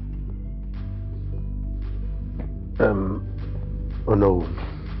 Oh no.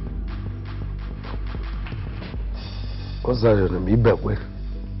 What's that your name? Ibekwe.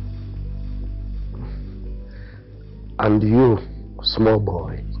 And you, small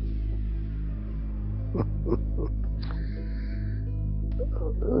boy.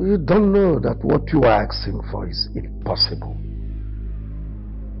 You don't know that what you are asking for is impossible.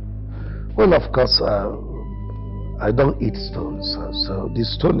 Well, of course, I don't eat stones, so the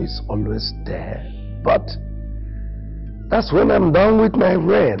stone is always there. But that's when I'm done with my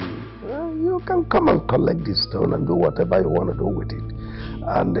reign. You can come and collect the stone and do whatever you want to do with it.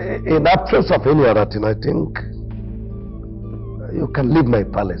 And in absence of any other thing, I think you can leave my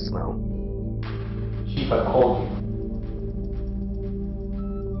palace now. Chief, I called you.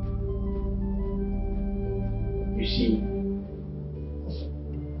 You see,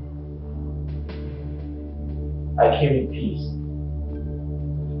 I came in peace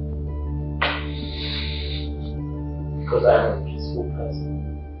because I am a peaceful person.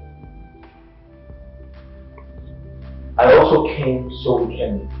 I also came so we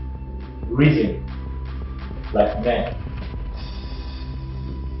can reason like men.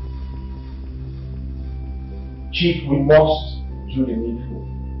 Chief, we must do the needful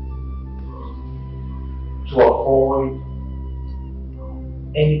to avoid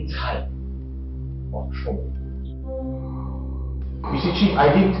any type of trouble. You see, Chief, I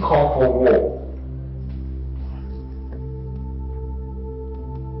didn't come for war,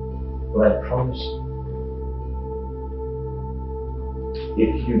 but I promise you,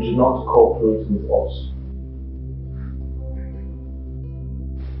 if you do not cooperate with us,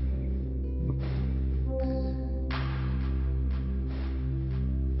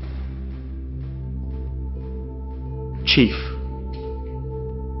 Chief,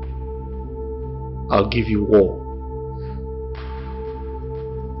 I'll give you war.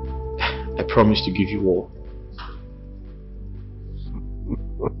 I promise to give you war.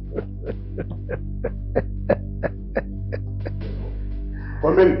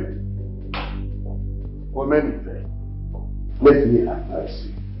 Women, let me advise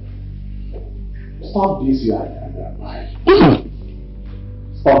you. Stop this your mind.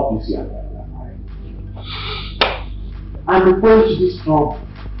 Stop this your mind. And approach this trouble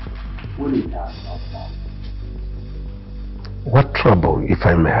when it has not done. What trouble, if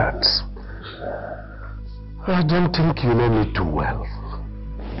I may ask? I don't think you know me too well.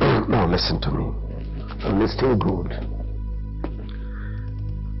 Now listen to me. Listen good.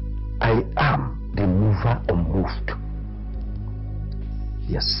 I am the mover unmoved.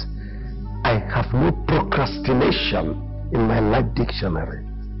 Yes, I have no procrastination in my life dictionary.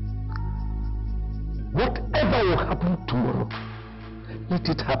 Whatever will happen tomorrow, let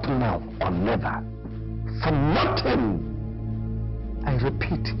it happen now or never. For nothing, I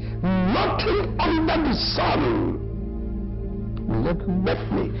repeat, nothing under the sun will ever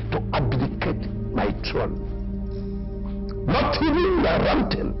make me to abdicate my throne. Not even your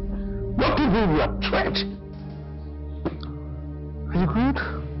ranting, not even your threat. Are you good?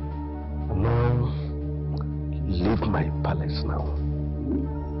 No. Leave my palace now.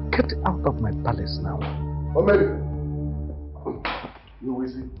 Get out of my palace now. Oh, maybe. You will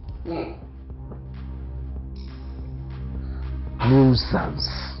see. Nuisance.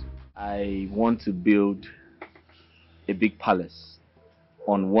 I want to build a big palace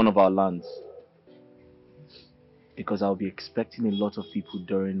on one of our lands because I'll be expecting a lot of people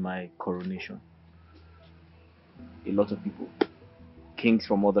during my coronation. A lot of people. Kings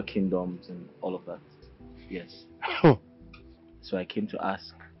from other kingdoms and all of that. Yes. So I came to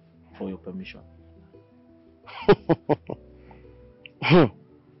ask for your permission.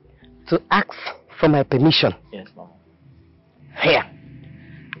 To ask for my permission? Yes, Mama. Here.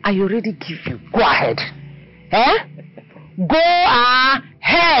 I already give you. Go ahead. Eh? Go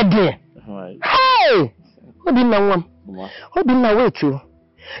ahead. Right. Hey! Mama. Wait.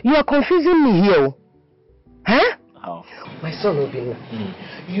 You are confusing me here. Huh? How? My son Obinna,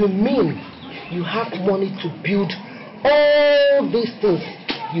 you mean you have money to build all these things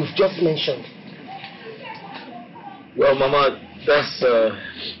you've just mentioned? Well, Mama, that's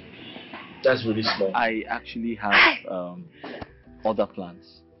really small. I actually have other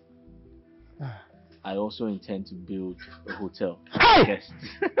plans. I also intend to build a hotel for guests.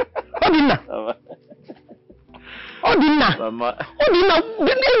 Obinna! Mama.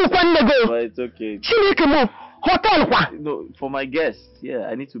 But it's okay. Hotel what? No, for my guests. Yeah,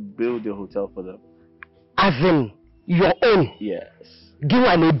 I need to build a hotel for them. As in your own? Yes. Give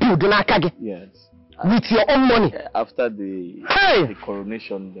a build in Akage? Yes. With your own money? After the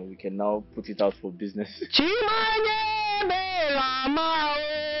coronation, then we can now put it out for business.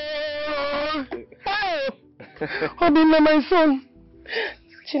 Obinna, my son.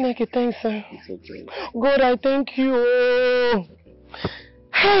 Chineke, thanks, sir. It's okay. God, I thank you.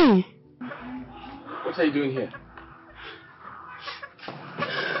 Hey! What are you doing here?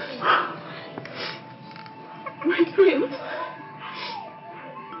 My twins.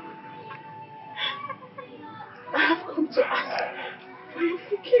 I have come to ask for your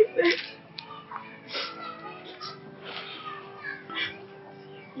forgiveness.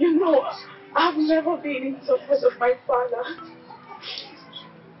 You know, I've never been in support of my father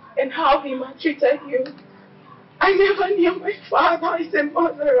and how he maltreated you. I never knew my father is a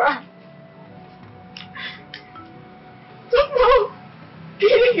murderer. Don't know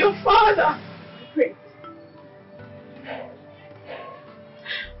killing your father. Wait.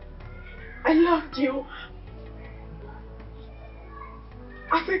 I loved you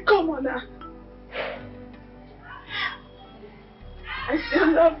as a commoner. I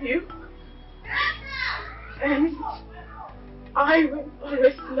still love you. And I will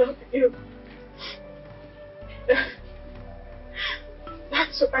always love you.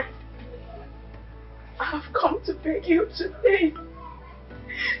 That's why I have come to beg you today.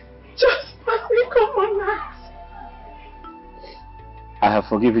 Just as a commoner. I have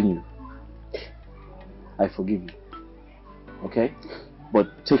forgiven you. I forgive you. Okay? But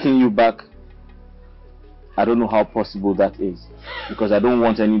taking you back, I don't know how possible that is. Because I don't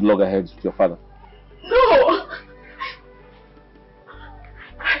want any loggerheads with your father. No!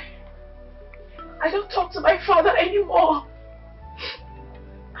 I don't talk to my father anymore.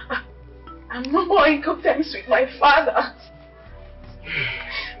 I'm no more in good terms with my father.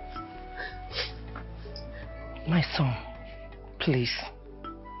 My son, please,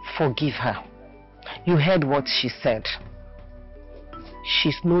 forgive her. You heard what she said.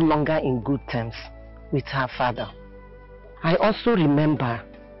 She's no longer in good terms with her father. I also remember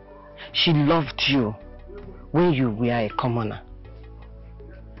she loved you when you were a commoner.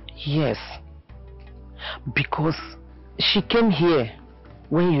 Yes, because she came here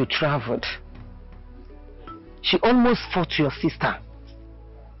when you traveled. She almost fought your sister,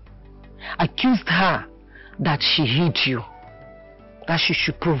 accused her that she hid you, that she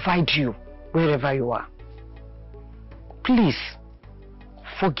should provide you wherever you are. Please,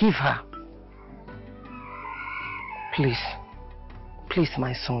 forgive her. Please, please,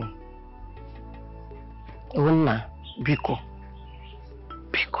 my son. Una, Biko.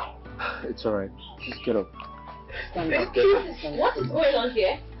 Biko. It's alright. Just get up. Thank you. What is going on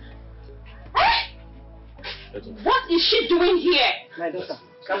here? What is she doing here? My daughter,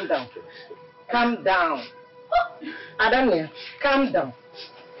 calm down. Calm down. Adamia, calm down.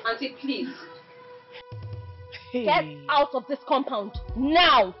 Auntie, please. Get out of this compound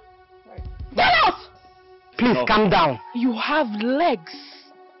now. Get out! Please calm down. You have legs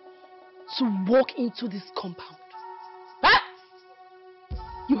to walk into this compound. Huh?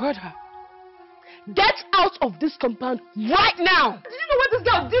 You heard her. Get out of this compound right now. Did you know what this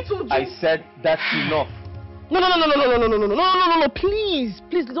girl did to you? I said that's enough. No, please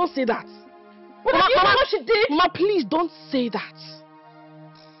don't say that. What did you know what she did? Mama, please don't say that.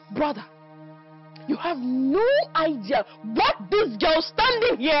 Brother, you have no idea what this girl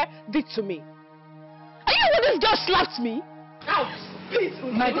standing here did to me. Are you when this girl slapped me? Out! Please,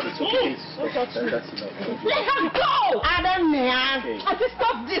 My daughter, please. That's enough. Let her go! Adamia, I just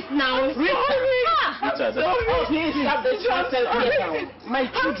stop this now. Rita, Please stop this nonsense here now. My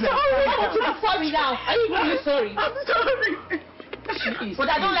children. I want you to be sorry now. Are you really sorry? I'm sorry. But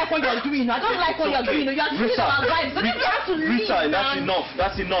I don't like what you're doing. I don't like what you're doing. You're taking our lives. So you have to leave. Rita, that's enough.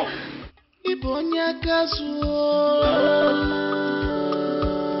 That's enough.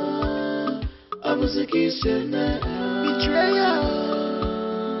 Betrayal.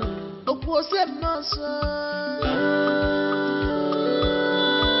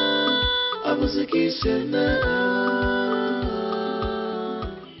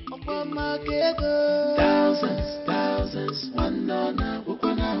 Thousands,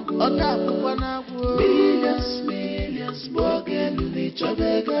 millions,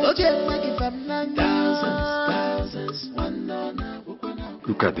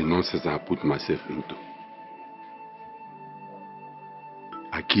 Look at the nonsense I put myself into.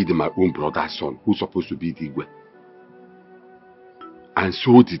 I killed my own brother's son, who's supposed to be the Igwe, and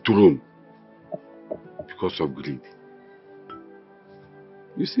sold the throne because of greed.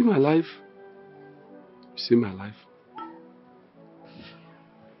 You see my life? You see my life?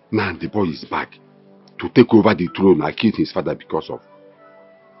 Now the boy is back to take over the throne I killed his father because of.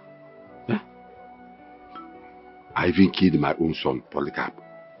 Yeah? I even killed my own son, Polycarp.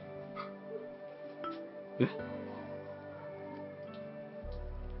 Yeah?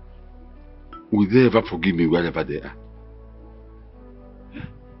 Will they ever forgive me wherever they are? Yeah?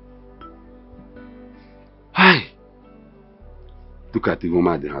 Hi! Look at the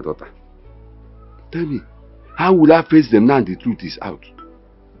woman and her daughter. Tell me, how will I face them now the truth is out?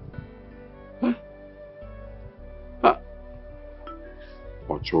 Huh? Huh?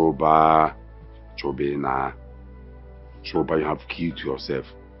 Ochoba, Chobena, Choba, you have killed yourself.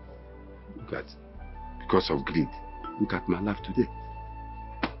 Look at, because of greed. Look at my life today.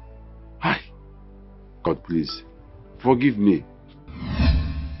 Hi. God, please, forgive me.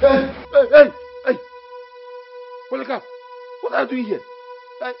 Hey! Polycarp, what are you doing here?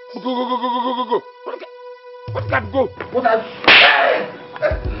 Hey, go. Polycarp, go. What are you?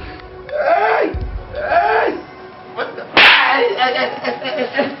 Hey! What the?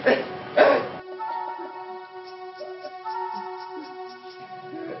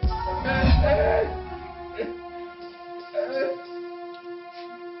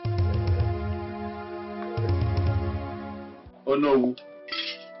 Oh no.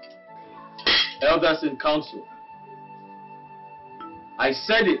 Elders in council. I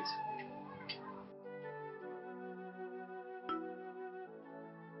said it.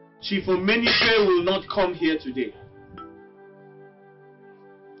 Chief Humiliated will not come here today.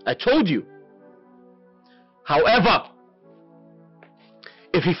 I told you. However,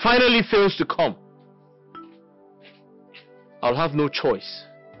 if he finally fails to come, I'll have no choice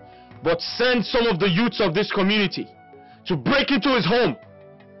but send some of the youths of this community to break into his home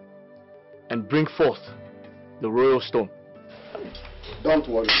and bring forth the royal stone. Don't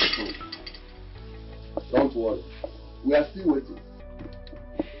worry, don't worry. We are still waiting.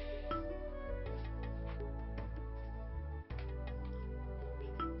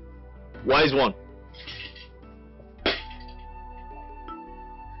 Wise one.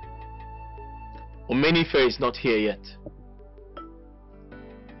 Omenife is not here yet.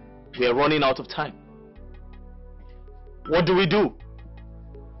 We are running out of time. What do we do?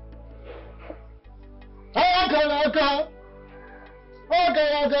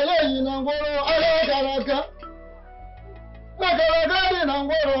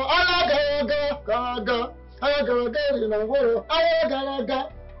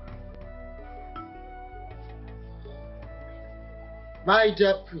 My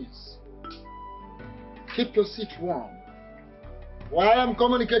dear prince, keep your seat warm while I'm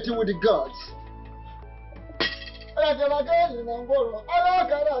communicating with the gods.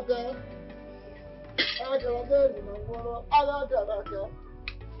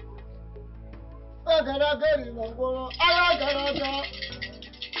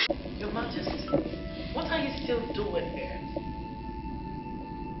 Your Majesty, what are you still doing here?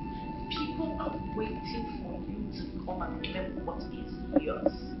 People are waiting for you to come and claim what is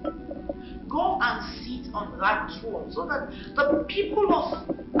yours. Go and sit on that throne so that the people of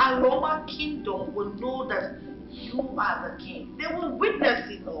Aloma Kingdom will know that you are the king. They will witness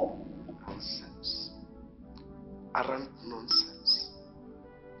it all. Nonsense. Arrant nonsense.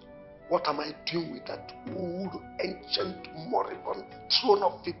 What am I doing with that old, ancient, moribund throne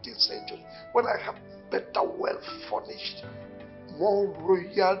of 15th century when I have better, well-furnished, more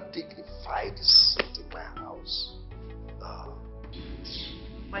royal, dignified seat in my house?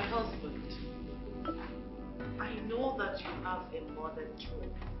 My husband, I know that you have a modern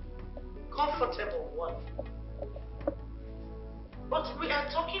throne, comfortable one. But we are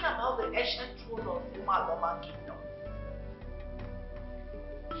talking about the ancient throne of Aloma Kingdom.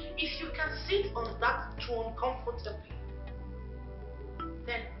 If you can sit on that throne comfortably,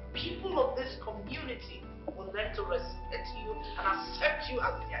 then people of this community will learn to respect you and accept you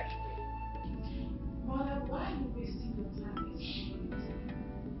as their equal. Mother, why are you wasting your time explaining to me?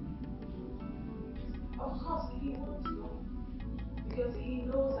 Of course, he won't know. Because he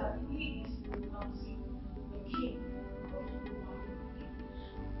knows that he is not the king of Umar.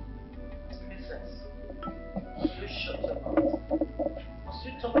 Princess, you shut your mouth. Must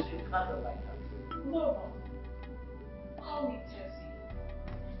you talk to your father like that? No, Mom. Call me Tessie.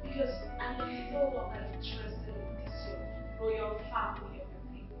 Because I am no longer interested in this your royal family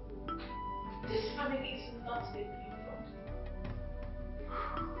everything. This family is not the blood.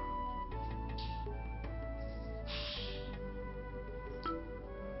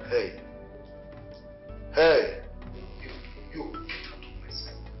 Hey. Hey. You get out of my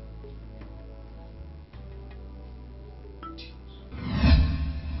sight.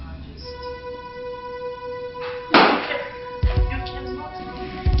 You cannot.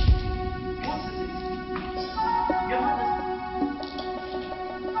 What is it? Your Majesty.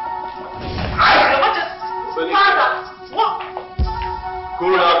 Your Majesty. Father, what? Go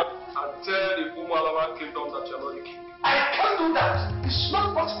out and tell the Aloma Kingdom that you're not the king. I can't do that. It's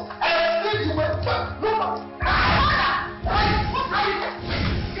not possible. I have said you went back. No, no. What are you doing?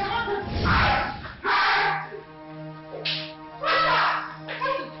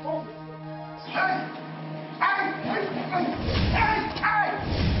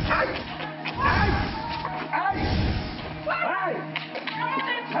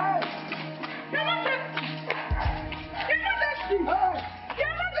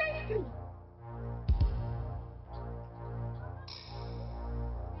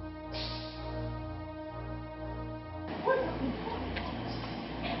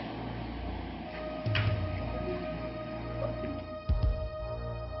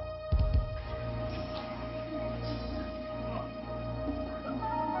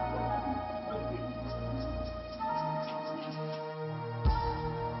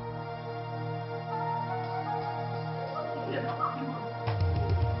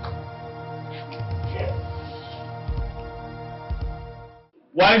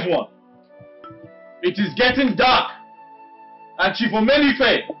 Wise one, it is getting dark, and Chief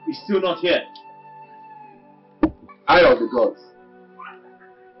Omenife is still not here. Eye of the gods.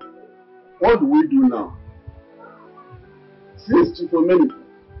 What do we do now? Since Chief Omenife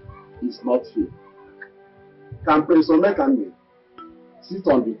is not here, can Prince Omekande sit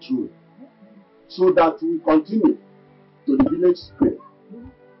on the throne so that we continue to the village square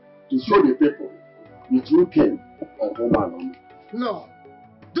to show the people the true king of Oman? No.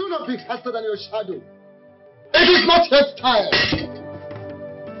 Do not be faster than your shadow. It is not yet time.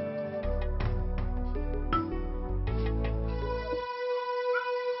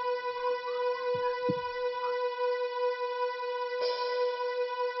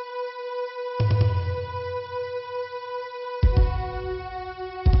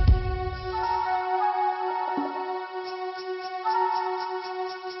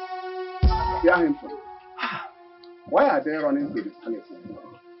 Hear him from. Why are they running to the palace now?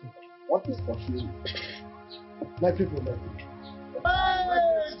 What is pursuing? My people.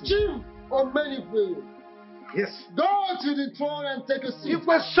 Hey, Chief Omenife. Yes. Go to the throne and take a seat. You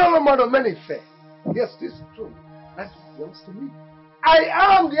were Solomon Omenife. Yes, this is true. That belongs to me. I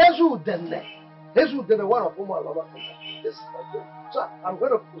am the Ezudene. Ezudene, one of whom I love. This is my job. So I'm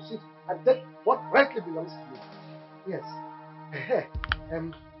going to proceed and take what rightly belongs to me. Yes.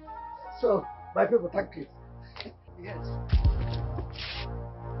 So, my people, thank you. Yes.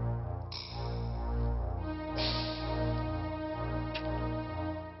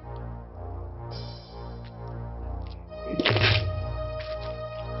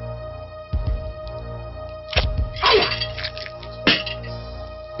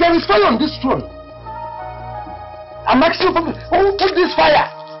 There is fire on this throne. I'm asking you, who put this fire?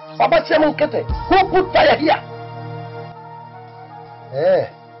 Baba Siamon Kete, who put fire here?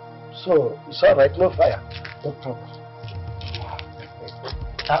 So it's all right, no fire. No problem.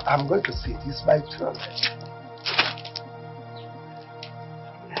 I'm going to sit. It's my turn.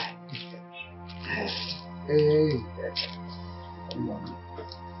 Hey.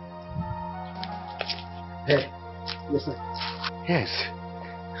 Hey. Yes, sir. Yes.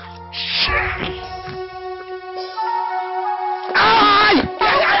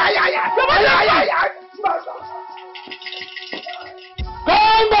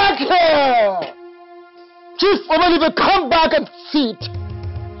 Come back here! Chief Omalive, come back and sit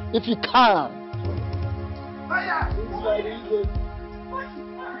if you can.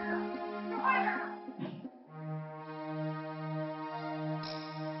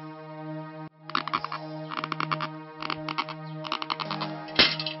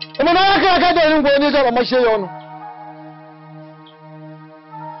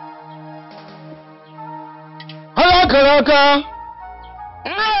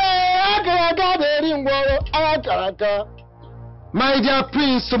 My dear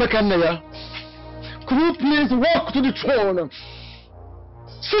Prince Somekanaya, could you please walk to the throne?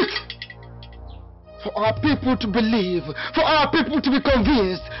 Sit! For our people to believe, for our people to be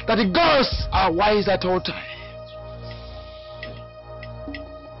convinced that the gods are wise at all times.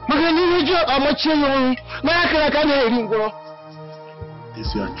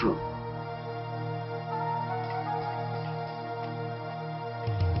 Is your true?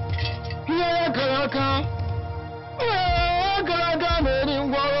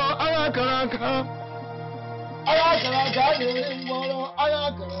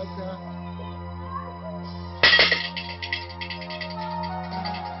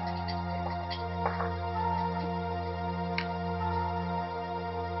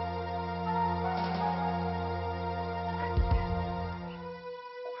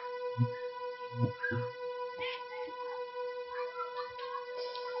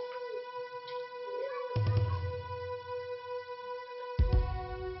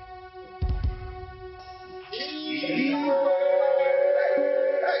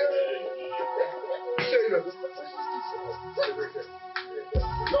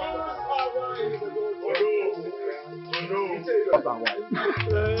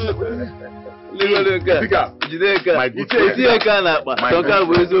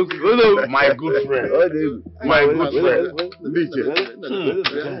 My good friend. My good friend.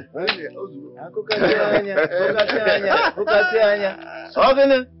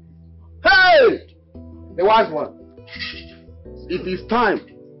 Hey! The wise one. It is time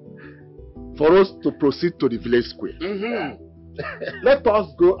for us to proceed to the village square. Let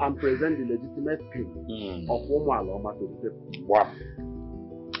us go and present the legitimate king of Umualoma to the people. Wow.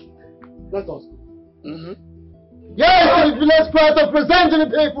 Let us go. Yes, the village square to present to the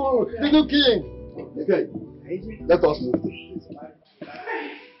people the new king. Okay. Let us move.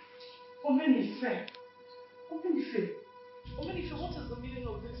 Omenife, what is the meaning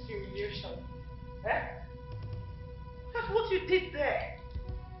of this humiliation? That's what you did there.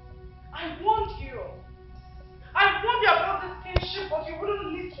 I warned you. I warned you about this kingship, but you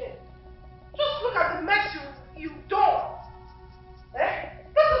wouldn't listen. Just look at the mess you've done.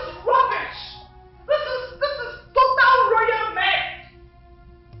 This is rubbish. This is total royal mess.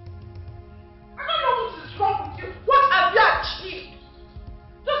 I don't know what is wrong with you. What have you achieved?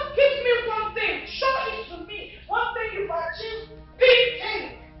 Just give me one thing. Show it to me. One thing you've achieved. Big thing.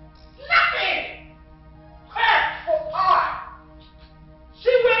 Nothing. Quest for power.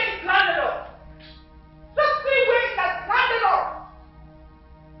 See where it's landed up. Just see where it has landed up.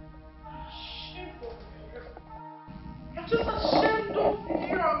 I'm just ashamed of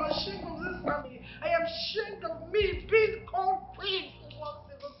you. I'm ashamed of this family. I am ashamed of me being called queen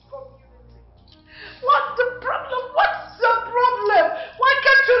once in this community. What's the problem? What's the problem? Why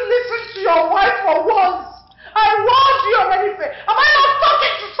can't you listen to your wife for once? I warned you already. Am I not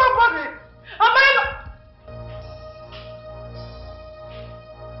talking to somebody? Am I not?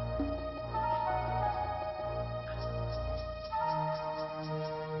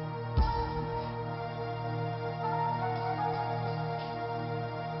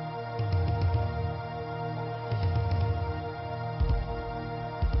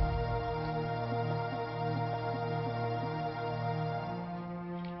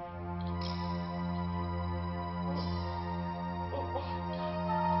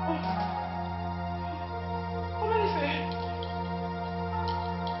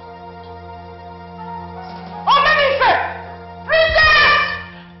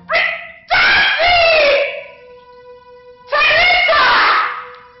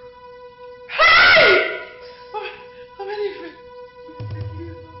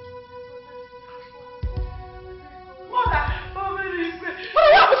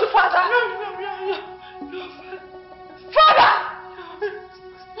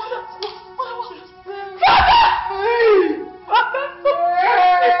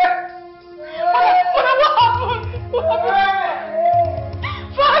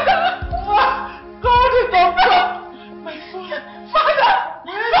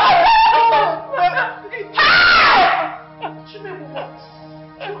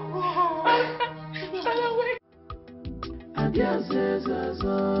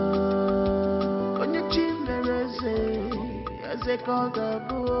 onye chimereze eze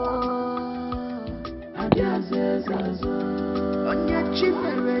kọgabo adiazezazo onye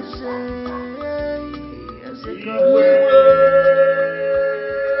chimereze eze kọgabo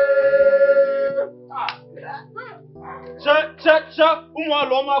cha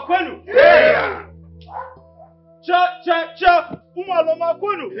umwaloma kwenu cha umwaloma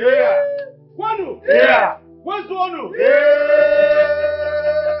kwenu kwenu wezonu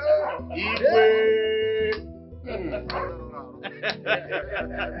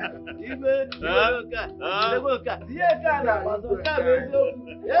Igwe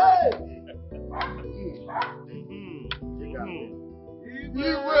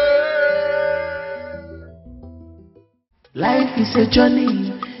Life is a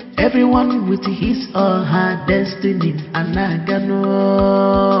journey, everyone with his or her destiny, and I can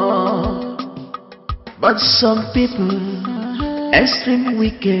know. But some people, extreme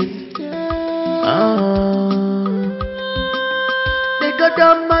wicked, they got the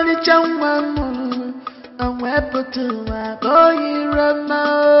money, and we're put to a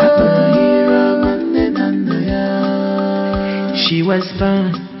she was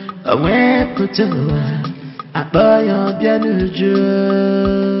born, and we're put to a boy of Yanuju.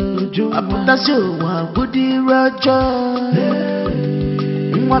 I put a show, Woody Roger.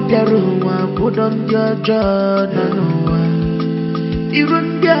 What you put on your jaw, no one.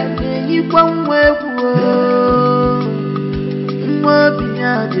 Even get you one way. What be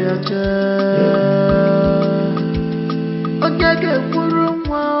your jaw? Okay, get room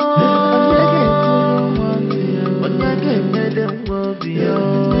one. Okay, made them will be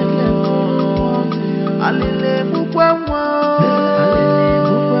Alele mukwa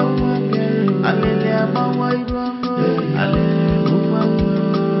alele amawa iromo alele mukwa.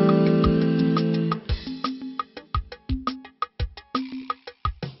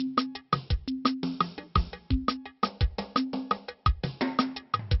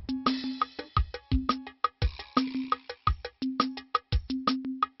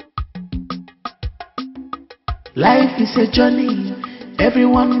 Life is a journey,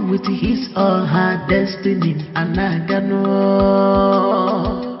 everyone with his or her destiny, and I can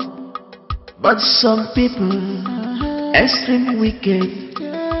know. But some people, extreme wicked,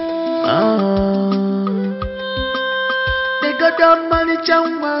 they got the money,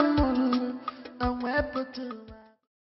 and we're put to